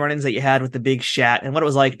about any run-ins that you had with the big Shat and what it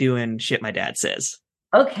was like doing Shit My Dad Says.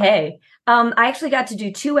 Okay. I actually got to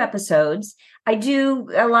do 2 episodes. I do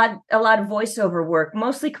a lot of voiceover work,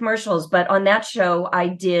 mostly commercials, but on that show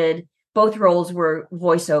both roles were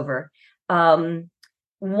voiceover.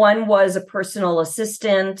 One was a personal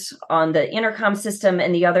assistant on the intercom system,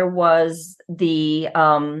 and the other was the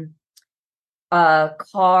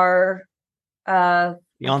car. The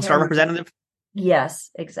on-star representative?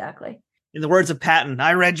 Yes, exactly. In the words of Patton,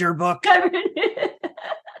 I read your book. Again,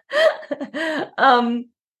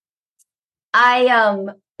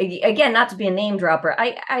 not to be a name dropper,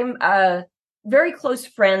 I'm very close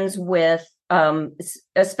friends with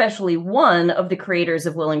especially one of the creators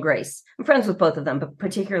of Will and Grace. I'm friends with both of them, but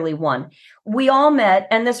particularly one. We all met,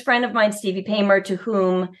 and this friend of mine, Stevie Paymer, to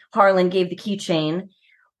whom Harlan gave the keychain,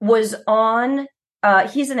 was on,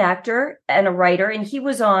 he's an actor and a writer, and he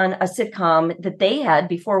was on a sitcom that they had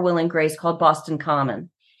before Will and Grace called Boston Common.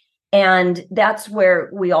 And that's where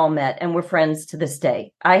we all met, and we're friends to this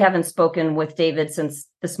day. I haven't spoken with David since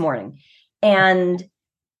this morning. And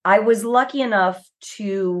I was lucky enough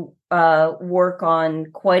to work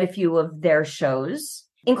on quite a few of their shows,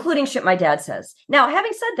 including Shit My Dad Says. Now,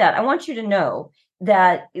 having said that, I want you to know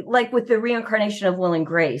that, like with the reincarnation of Will and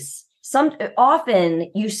Grace, often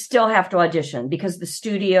you still have to audition because the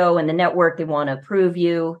studio and the network, they want to approve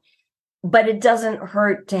you. But it doesn't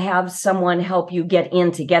hurt to have someone help you get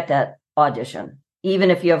in to get that audition, even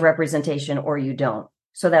if you have representation or you don't.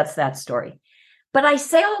 So that's that story. But I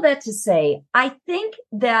say all that to say, I think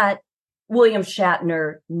that William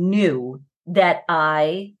Shatner knew that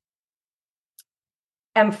I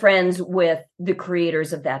am friends with the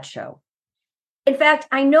creators of that show. In fact,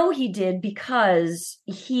 I know he did because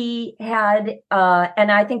he had,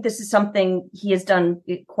 and I think this is something he has done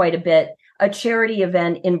quite a bit, a charity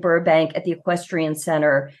event in Burbank at the Equestrian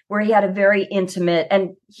Center where he had a very intimate,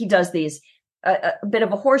 and he does these, a bit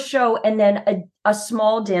of a horse show and then a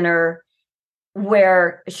small dinner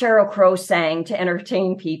where Sheryl Crow sang to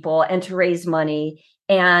entertain people and to raise money.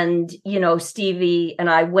 And, Stevie and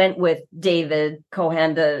I went with David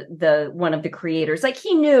Cohen, the one of the creators. Like,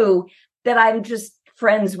 he knew that I'm just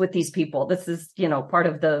friends with these people. This is, part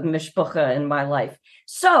of the mishpucha in my life.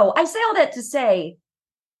 So I say all that to say,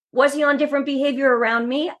 was he on different behavior around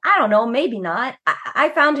me? I don't know, maybe not. I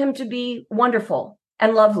found him to be wonderful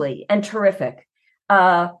and lovely and terrific.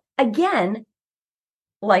 Again,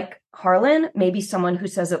 like Harlan, maybe someone who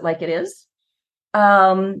says it like it is.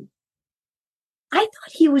 I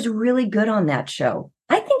thought he was really good on that show.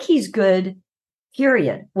 I think he's good,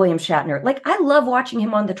 period, William Shatner. Like, I love watching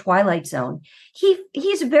him on The Twilight Zone.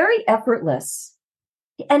 He's very effortless.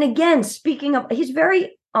 And again, speaking of, he's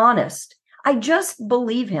very honest. I just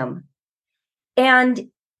believe him. And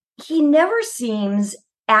he never seems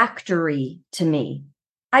actory to me.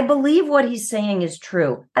 I believe what he's saying is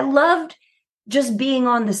true. I loved just being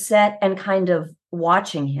on the set and kind of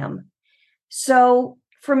watching him. So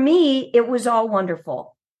for me, it was all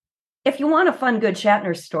wonderful. If you want a fun, good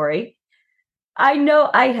Shatner story, I know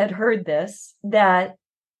I had heard this, that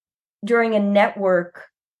during a network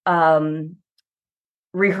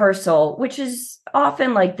rehearsal, which is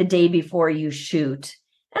often like the day before you shoot,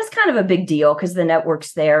 that's kind of a big deal because the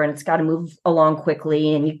network's there and it's got to move along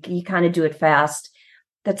quickly and you kind of do it fast.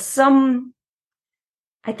 That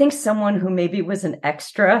I think someone who maybe was an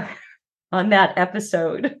extra on that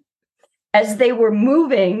episode, as they were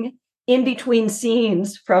moving in between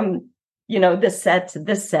scenes from, this set to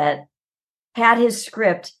this set, had his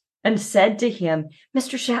script and said to him,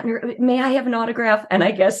 "Mr. Shatner, may I have an autograph?" And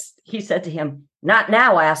I guess he said to him, "Not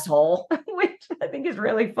now, asshole," which I think is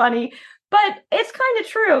really funny, but it's kind of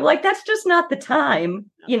true. Like, that's just not the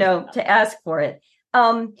time, to ask for it.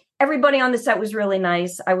 Everybody on the set was really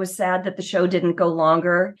nice. I was sad that the show didn't go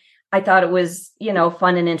longer. I thought it was,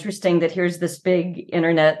 fun and interesting that here's this big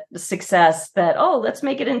internet success that, let's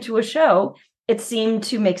make it into a show. It seemed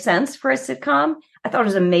to make sense for a sitcom. I thought it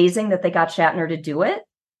was amazing that they got Shatner to do it.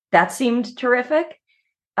 That seemed terrific.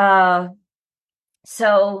 So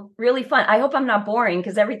really fun. I hope I'm not boring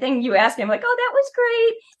because everything you asked me, I'm like, oh, that was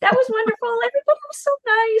great. That was wonderful. Everybody was so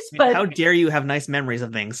nice. But how dare you have nice memories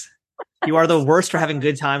of things? You are the worst for having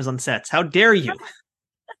good times on sets. How dare you?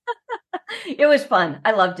 It was fun.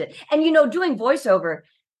 I loved it. And, doing voiceover,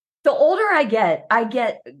 the older I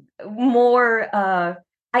get more,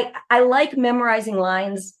 I like memorizing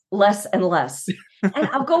lines less and less. And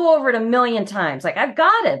I'll go over it a million times. Like, I've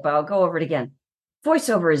got it, but I'll go over it again.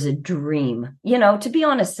 Voiceover is a dream, to be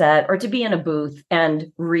on a set or to be in a booth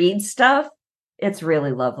and read stuff. It's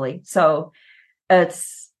really lovely. So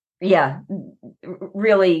it's,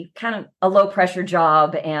 really kind of a low pressure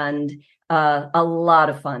job and a lot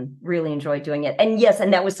of fun. Really enjoyed doing it. And yes,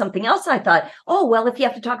 and that was something else I thought, if you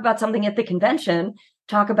have to talk about something at the convention,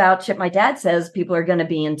 talk about shit my dad says people are going to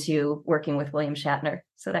be into working with William Shatner.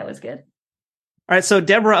 So that was good. All right, so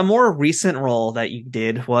Deborah, a more recent role that you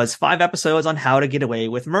did was 5 episodes on How to Get Away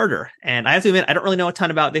with Murder. And I have to admit, I don't really know a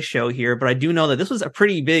ton about this show here, but I do know that this was a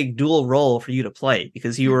pretty big dual role for you to play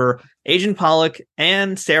because you were Agent Pollock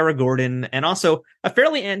and Sarah Gordon and also a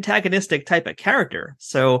fairly antagonistic type of character.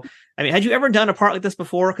 So, had you ever done a part like this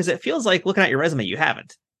before? Because it feels like, looking at your resume, you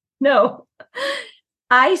haven't. No.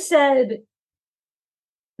 I said,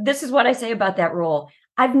 this is what I say about that role.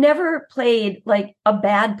 I've never played like a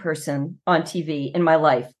bad person on TV in my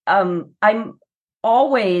life. I'm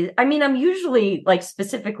usually like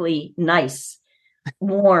specifically nice,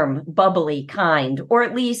 warm, bubbly, kind, or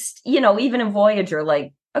at least, even in Voyager,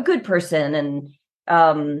 like a good person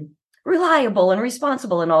and reliable and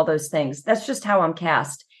responsible and all those things. That's just how I'm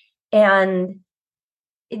cast. And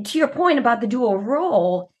to your point about the dual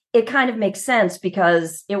role, it kind of makes sense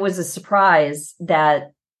because it was a surprise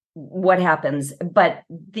that what happens. But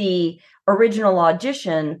the original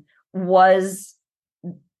audition was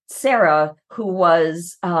Sarah, who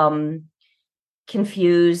was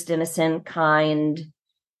confused, innocent, kind.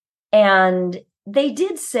 And they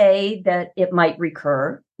did say that it might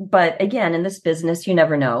recur. But again, in this business, you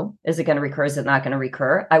never know. Is it going to recur? Is it not going to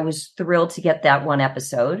recur? I was thrilled to get that one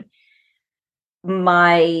episode.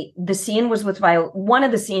 The scene was with one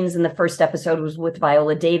of the scenes in the first episode was with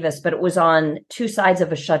Viola Davis, but it was on two sides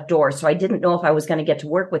of a shut door. So I didn't know if I was going to get to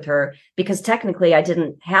work with her because technically I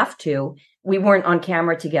didn't have to. We weren't on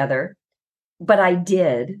camera together, but I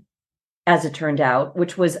did, as it turned out,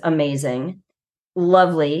 which was amazing.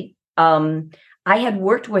 Lovely. I had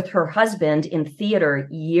worked with her husband in theater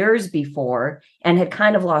years before and had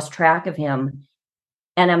kind of lost track of him.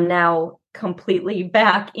 And I'm now completely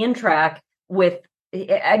back in track with,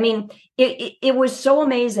 I mean, it was so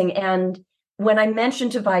amazing. And when I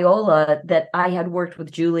mentioned to Viola that I had worked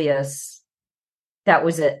with Julius, that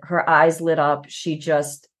was it. Her eyes lit up. She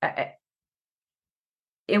just,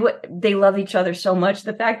 they love each other so much.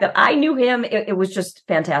 The fact that I knew him, it was just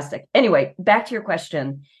fantastic. Anyway, back to your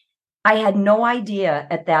question. I had no idea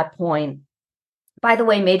at that point. By the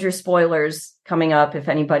way, major spoilers coming up. If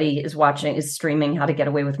anybody is streaming How to Get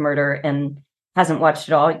Away with Murder and hasn't watched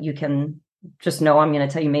it all, you can just know I'm going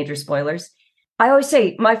to tell you major spoilers. I always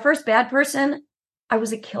say my first bad person, I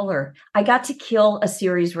was a killer. I got to kill a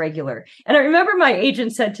series regular. And I remember my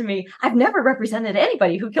agent said to me, I've never represented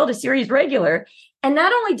anybody who killed a series regular. And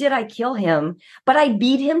not only did I kill him, but I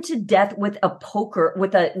beat him to death with a poker,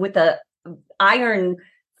 with a iron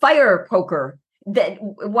fire poker that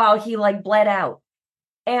while he like bled out.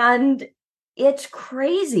 And it's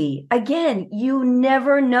crazy. Again, you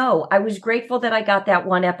never know. I was grateful that I got that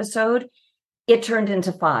one episode. It turned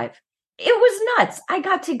into 5. It was nuts. I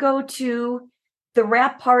got to go to the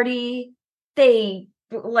wrap party. They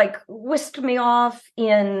like whisked me off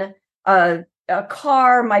in a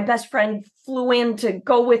car. My best friend flew in to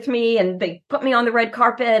go with me and they put me on the red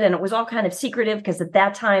carpet, and it was all kind of secretive because at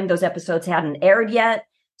that time those episodes hadn't aired yet.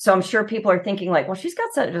 So I'm sure people are thinking like, well, she's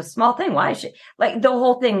got such a small thing. Why is she like, the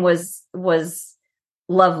whole thing was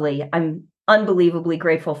lovely. I'm unbelievably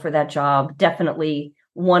grateful for that job. Definitely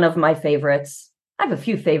one of my favorites. I have a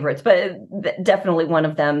few favorites, but definitely one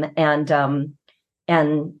of them.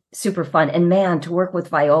 And super fun. And man, to work with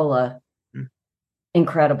Viola,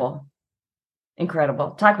 incredible.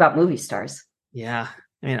 Talk about movie stars. Yeah.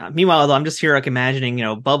 I mean, meanwhile, though, I'm just here like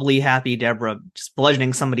imagining, bubbly, happy Deborah just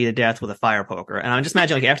bludgeoning somebody to death with a fire poker. And I'm just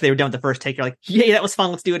imagining like after they were done with the first take, you're like, yay, that was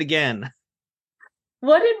fun. Let's do it again.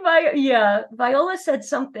 What did Viola said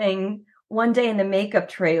something one day in the makeup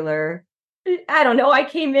trailer. I don't know. I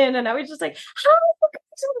came in and I was just like, back.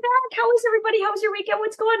 How is everybody? How was your weekend?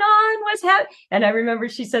 What's going on? What's happening? And I remember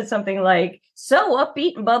she said something like, so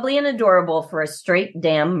upbeat and bubbly and adorable for a straight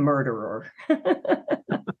damn murderer.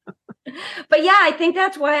 But yeah, I think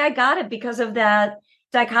that's why I got it, because of that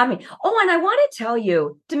dichotomy. Oh, and I want to tell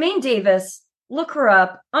you, Demaine Davis, look her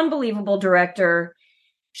up, unbelievable director.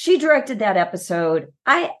 She directed that episode.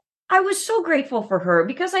 I was so grateful for her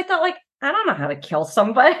because I thought like, I don't know how to kill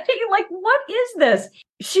somebody. Like, what is this?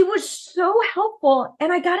 She was so helpful.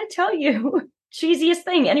 And I got to tell you, cheesiest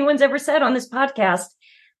thing anyone's ever said on this podcast,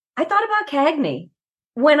 I thought about Cagney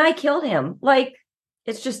when I killed him. Like,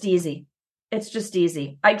 it's just easy.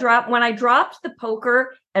 When I dropped the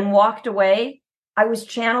poker and walked away, I was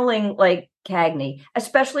channeling like Cagney,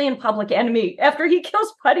 especially in Public Enemy after he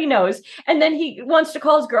kills Putty Nose. And then he wants to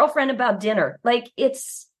call his girlfriend about dinner. Like,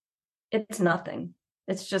 it's nothing.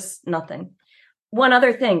 It's just nothing. One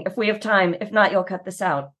other thing, if we have time, if not, you'll cut this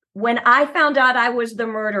out. When I found out I was the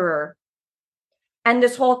murderer and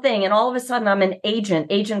this whole thing, and all of a sudden I'm an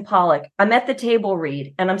Agent Pollock. I'm at the table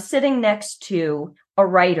read and I'm sitting next to a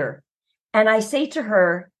writer. And I say to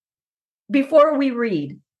her, before we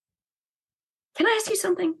read, can I ask you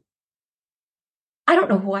something? I don't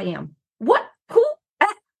know who I am. What? Who?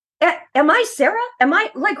 Am I Sarah? Am I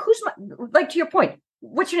like, who's my, like, to your point,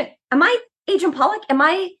 what's your name? Am I Agent Pollock? Who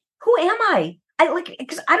am I?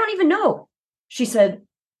 Because I don't even know. She said,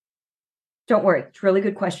 don't worry. It's a really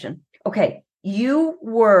good question. Okay. You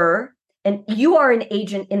are an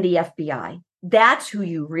agent in the FBI. That's who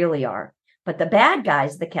you really are. But the bad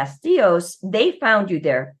guys, the Castillos, they found you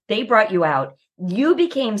there. They brought you out. You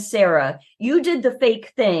became Sarah. You did the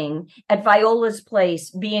fake thing at Viola's place,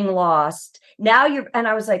 being lost. Now and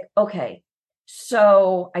I was like, okay.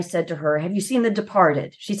 So I said to her, have you seen The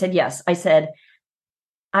Departed? She said, yes. I said,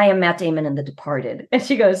 I am Matt Damon in The Departed. And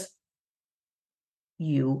she goes,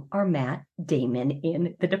 you are Matt Damon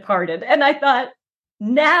in The Departed. And I thought,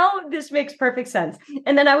 now this makes perfect sense.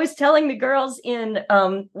 And then I was telling the girls in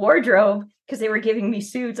wardrobe, because they were giving me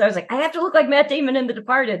suits, I was like, I have to look like Matt Damon in The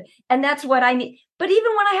Departed. And that's what I need. But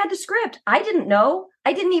even when I had the script, I didn't know.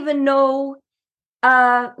 I didn't even know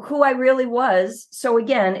who I really was. So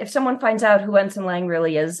again, if someone finds out who Ensign Lang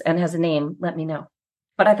really is and has a name, let me know.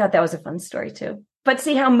 But I thought that was a fun story too. But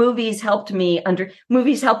see how movies helped me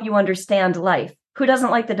movies help you understand life. Who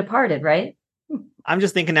doesn't like The Departed, right? I'm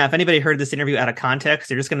just thinking now, if anybody heard this interview out of context,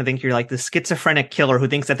 they're just going to think you're like the schizophrenic killer who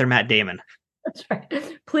thinks that they're Matt Damon. That's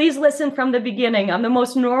right. Please listen from the beginning. I'm the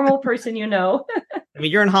most normal person you know. I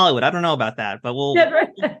mean, you're in Hollywood. I don't know about that, but we'll... Yeah,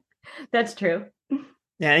 right. That's true.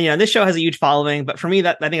 Yeah, this show has a huge following, but for me,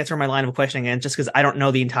 I think that's where my line of questioning ends, just because I don't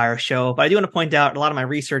know the entire show. But I do want to point out a lot of my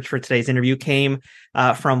research for today's interview came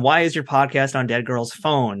from Why Is Your Podcast on Dead Girl's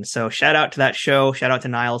Phone? So shout out to that show. Shout out to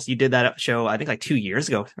Niles. You did that show, I think, like 2 years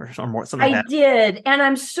ago or more, something like that. I did. And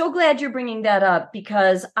I'm so glad you're bringing that up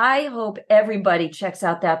because I hope everybody checks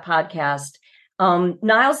out that podcast.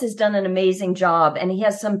 Niles has done an amazing job and he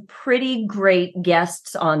has some pretty great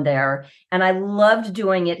guests on there. And I loved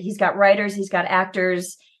doing it. He's got writers, he's got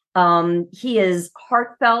actors. He is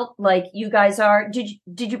heartfelt like you guys are. Did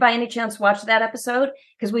you by any chance watch that episode?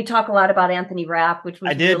 Because we talk a lot about Anthony Rapp, which was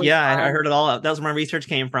I did. Really yeah, fun. I heard it all. That was where my research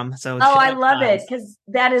came from. So I love it because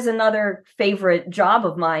that is another favorite job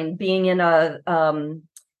of mine, being in a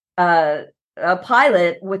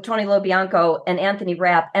pilot with Tony Lobianco and Anthony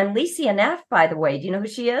Rapp and Licia Neff, by the way. Do you know who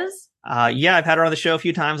she is? Yeah, I've had her on the show a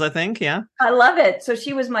few times, I think. Yeah. I love it. So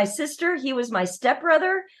she was my sister. He was my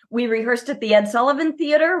stepbrother. We rehearsed at the Ed Sullivan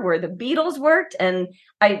Theater where the Beatles worked. And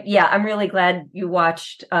I'm really glad you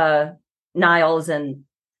watched Niles, and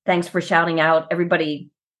thanks for shouting out. Everybody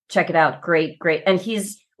check it out. Great. And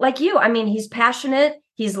he's like you. I mean, he's passionate.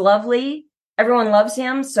 He's lovely. Everyone loves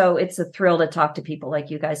him. So it's a thrill to talk to people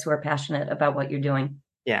like you guys who are passionate about what you're doing.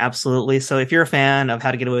 Yeah, absolutely. So if you're a fan of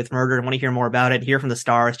How to Get Away with Murder and want to hear more about it, hear from the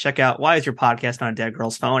stars, check out Why Is Your Podcast on a Dead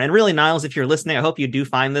Girl's Phone? And really, Niles, if you're listening, I hope you do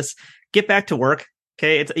find this. Get back to work.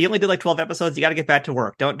 Okay. You only did like 12 episodes. You got to get back to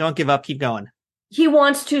work. Don't give up. Keep going. He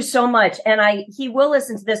wants to so much. And he will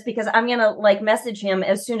listen to this because I'm going to message him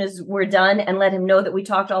as soon as we're done and let him know that we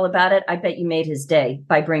talked all about it. I bet you made his day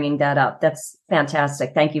by bringing that up. That's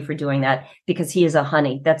fantastic. Thank you for doing that because he is a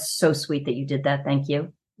honey. That's so sweet that you did that. Thank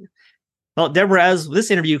you. Well, Deborah, as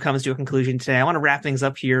this interview comes to a conclusion today, I want to wrap things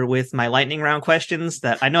up here with my lightning round questions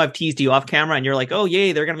that I know I've teased you off camera and you're like, oh,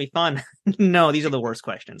 yay, they're going to be fun. No, these are the worst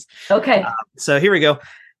questions. Okay. So here we go.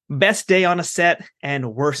 Best day on a set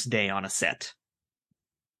and worst day on a set.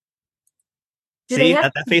 See,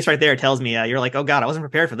 that face right there tells me you're like, oh, God, I wasn't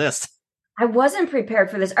prepared for this. I wasn't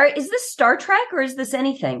prepared for this. All right, is this Star Trek or is this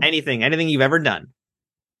anything? Anything you've ever done.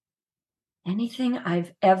 Anything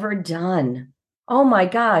I've ever done. Oh my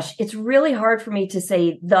gosh, it's really hard for me to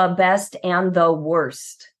say the best and the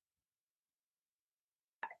worst.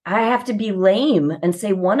 I have to be lame and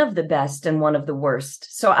say one of the best and one of the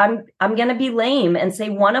worst. So I'm going to be lame and say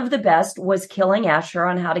one of the best was killing Asher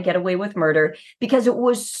on How to Get Away with Murder because it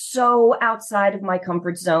was so outside of my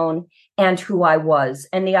comfort zone and who I was.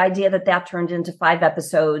 And the idea that turned into 5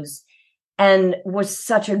 episodes and was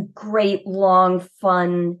such a great, long,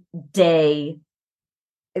 fun day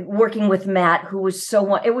working with Matt, who was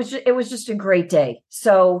it was just a great day.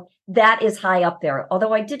 So that is high up there.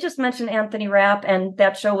 Although I did just mention Anthony Rapp and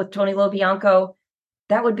that show with Tony Lobianco,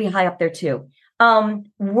 that would be high up there too.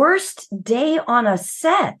 Worst day on a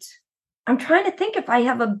set. I'm trying to think if I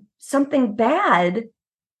have something bad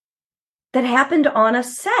that happened on a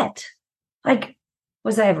set. Like, I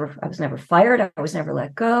was never fired. I was never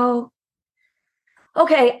let go.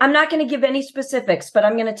 Okay, I'm not going to give any specifics, but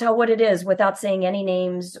I'm going to tell what it is without saying any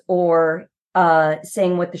names or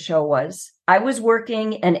saying what the show was. I was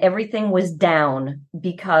working and everything was down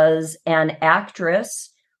because an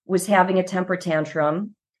actress was having a temper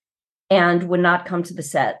tantrum and would not come to the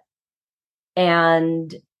set.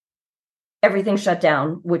 And everything shut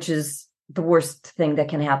down, which is the worst thing that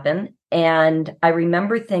can happen. And I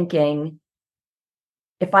remember thinking,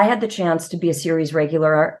 if I had the chance to be a series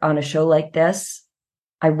regular on a show like this,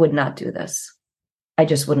 I would not do this. I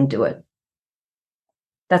just wouldn't do it.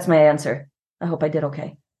 That's my answer. I hope I did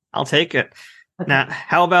okay. I'll take it. Okay. Now,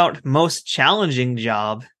 how about most challenging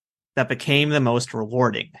job that became the most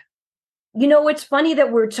rewarding? You know, it's funny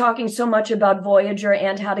that we're talking so much about Voyager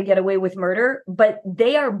and How to Get Away with Murder, but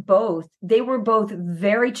they were both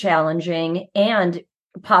very challenging and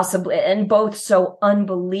both so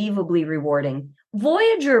unbelievably rewarding.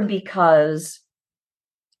 Voyager, because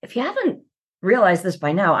if you haven't realized this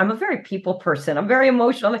by now, I'm a very people person. I'm very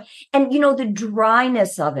emotional. And, the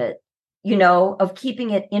dryness of it, of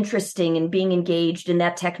keeping it interesting and being engaged in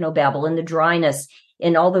that technobabble and the dryness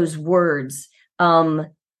in all those words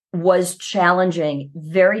was challenging,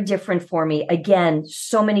 very different for me. Again,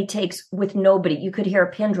 so many takes with nobody. You could hear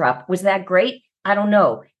a pin drop. Was that great? I don't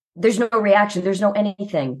know. There's no reaction. There's no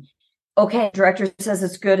anything. Okay, director says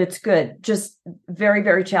it's good. It's good. Just very,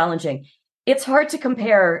 very challenging. It's hard to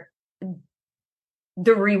compare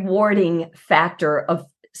the rewarding factor of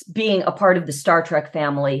being a part of the Star Trek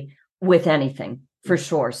family with anything, for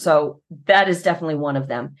sure. So that is definitely one of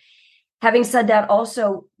them. Having said that,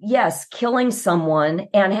 also, yes, killing someone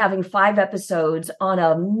and having 5 episodes on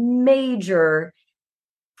a major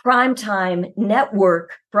primetime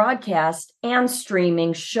network broadcast and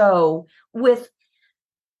streaming show with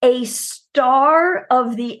a star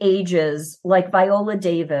of the ages like Viola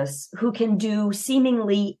Davis, who can do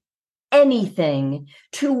seemingly anything,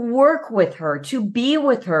 to work with her, to be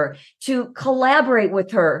with her, to collaborate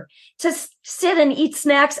with her, to sit and eat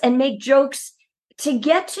snacks and make jokes, to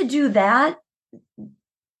get to do that.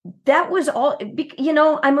 That was all,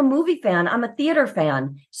 I'm a movie fan. I'm a theater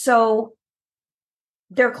fan. So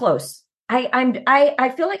they're close.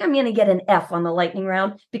 I feel like I'm going to get an F on the lightning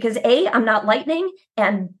round because A, I'm not lightning,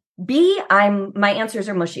 and B, my answers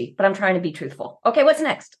are mushy, but I'm trying to be truthful. Okay, what's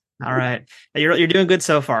next? All right. You're doing good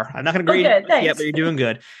so far. I'm not going to agree yet, but you're doing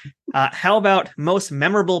good. How about most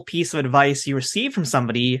memorable piece of advice you received from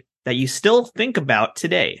somebody that you still think about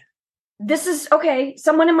today? This is,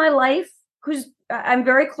 someone in my life who's I'm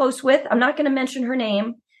very close with. I'm not going to mention her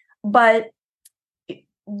name, but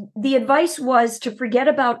the advice was to forget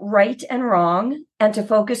about right and wrong and to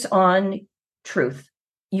focus on truth,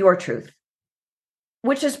 your truth,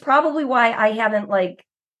 which is probably why I haven't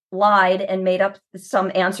lied and made up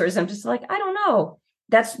some answers. I'm just like, I don't know.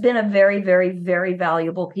 That's been a very, very, very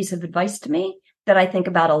valuable piece of advice to me that I think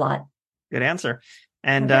about a lot. Good answer.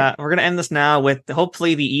 And we're going to end this now with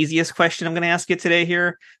hopefully the easiest question I'm going to ask you today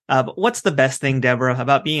here. But what's the best thing, Deborah,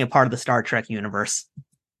 about being a part of the Star Trek universe?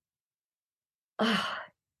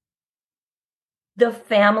 The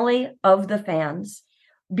family of the fans.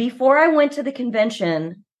 Before I went to the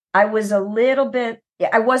convention, I was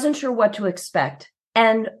I wasn't sure what to expect.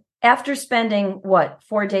 And after spending,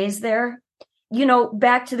 4 days there,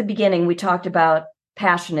 back to the beginning, we talked about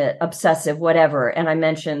passionate, obsessive, whatever. And I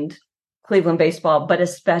mentioned Cleveland baseball, but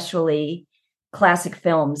especially classic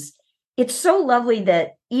films. It's so lovely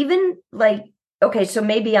that even so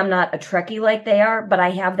maybe I'm not a Trekkie like they are, but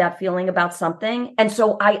I have that feeling about something. And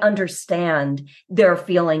so I understand their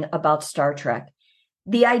feeling about Star Trek.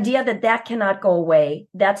 The idea that cannot go away,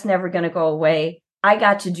 that's never going to go away. I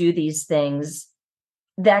got to do these things.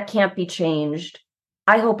 That can't be changed.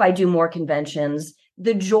 I hope I do more conventions.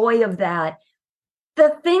 The joy of that.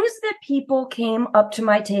 The things that people came up to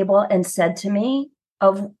my table and said to me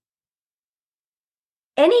of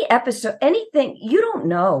any episode, anything, you don't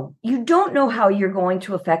know. You don't know how you're going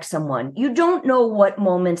to affect someone. You don't know what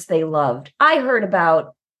moments they loved. I heard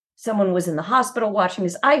about someone was in the hospital watching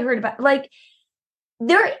this. I heard about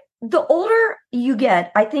the older you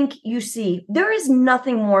get, I think you see there is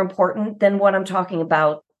nothing more important than what I'm talking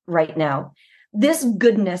about right now. This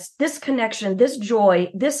goodness, this connection, this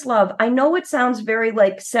joy, this love. I know it sounds very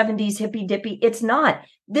 70s hippy dippy. It's not.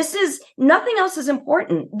 Nothing else is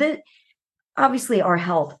important. Obviously our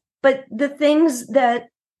health, but the things that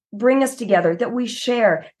bring us together, that we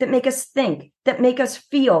share, that make us think, that make us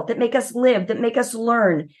feel, that make us live, that make us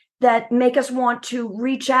learn, that make us want to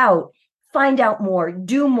reach out, find out more,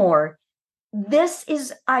 do more. This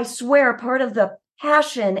is, I swear, part of the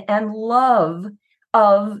passion and love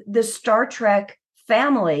of the Star Trek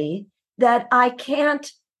family that I can't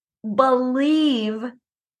believe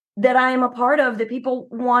that I am a part of, that people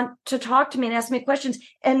want to talk to me and ask me questions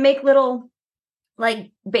and make little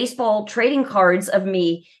baseball trading cards of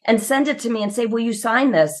me and send it to me and say, will you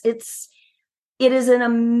sign this? It is an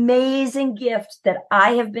amazing gift that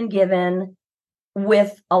I have been given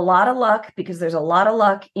with a lot of luck, because there's a lot of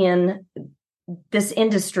luck in this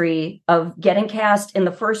industry of getting cast in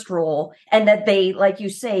the first role, and that they, like you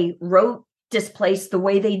say, wrote Displaced the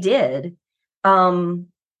way they did.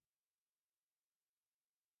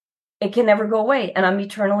 It can never go away. And I'm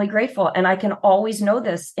eternally grateful. And I can always know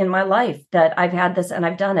this in my life, that I've had this and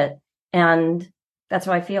I've done it. And that's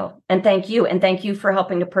how I feel. And thank you. And thank you for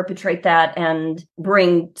helping to perpetrate that and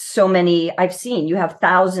bring so many. I've seen you have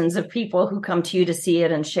thousands of people who come to you to see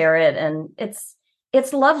it and share it. And it's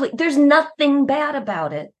lovely. There's nothing bad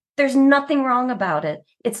about it. There's nothing wrong about it.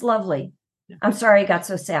 It's lovely. I'm sorry I got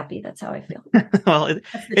so sappy. That's how I feel. Well,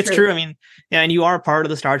 it's true. I mean, yeah, and you are part of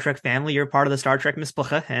the Star Trek family. You're part of the Star Trek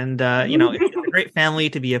Misplacha, and it's a great family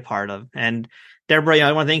to be a part of. And Deborah,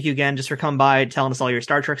 I want to thank you again just for coming by, telling us all your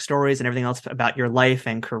Star Trek stories and everything else about your life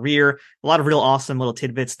and career. A lot of real awesome little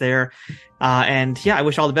tidbits there. And yeah, I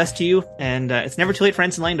wish all the best to you. And it's never too late for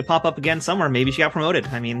Ensign Lane to pop up again somewhere. Maybe she got promoted.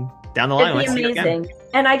 I mean, down the line. It'd be amazing.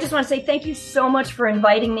 And I just want to say thank you so much for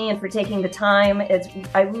inviting me and for taking the time.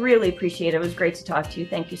 I really appreciate it. It was great to talk to you.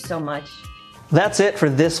 Thank you so much. That's it for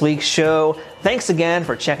this week's show. Thanks again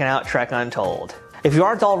for checking out Trek Untold. If you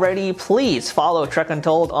aren't already, please follow Trek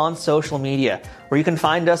Untold on social media, where you can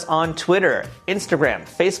find us on Twitter, Instagram,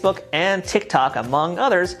 Facebook, and TikTok, among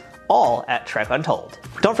others, all at Trek Untold.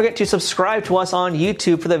 Don't forget to subscribe to us on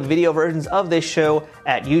YouTube for the video versions of this show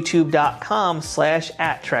at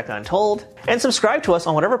youtube.com/@TrekUntold, and subscribe to us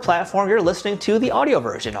on whatever platform you're listening to the audio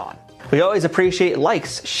version on. We always appreciate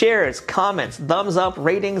likes, shares, comments, thumbs up,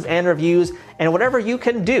 ratings, and reviews, and whatever you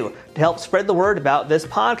can do to help spread the word about this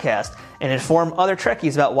podcast and inform other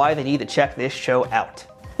Trekkies about why they need to check this show out.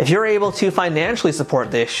 If you're able to financially support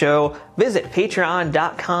this show, visit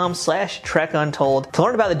patreon.com/TrekUntold to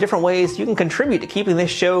learn about the different ways you can contribute to keeping this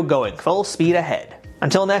show going full speed ahead.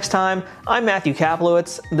 Until next time, I'm Matthew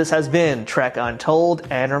Kaplowitz. This has been Trek Untold,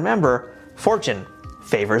 and remember, fortune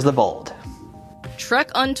favors the bold. Trek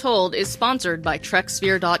Untold is sponsored by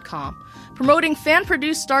TrekSphere.com, promoting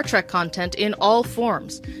fan-produced Star Trek content in all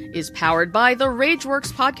forms, is powered by the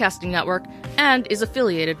RageWorks podcasting network, and is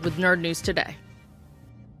affiliated with Nerd News Today.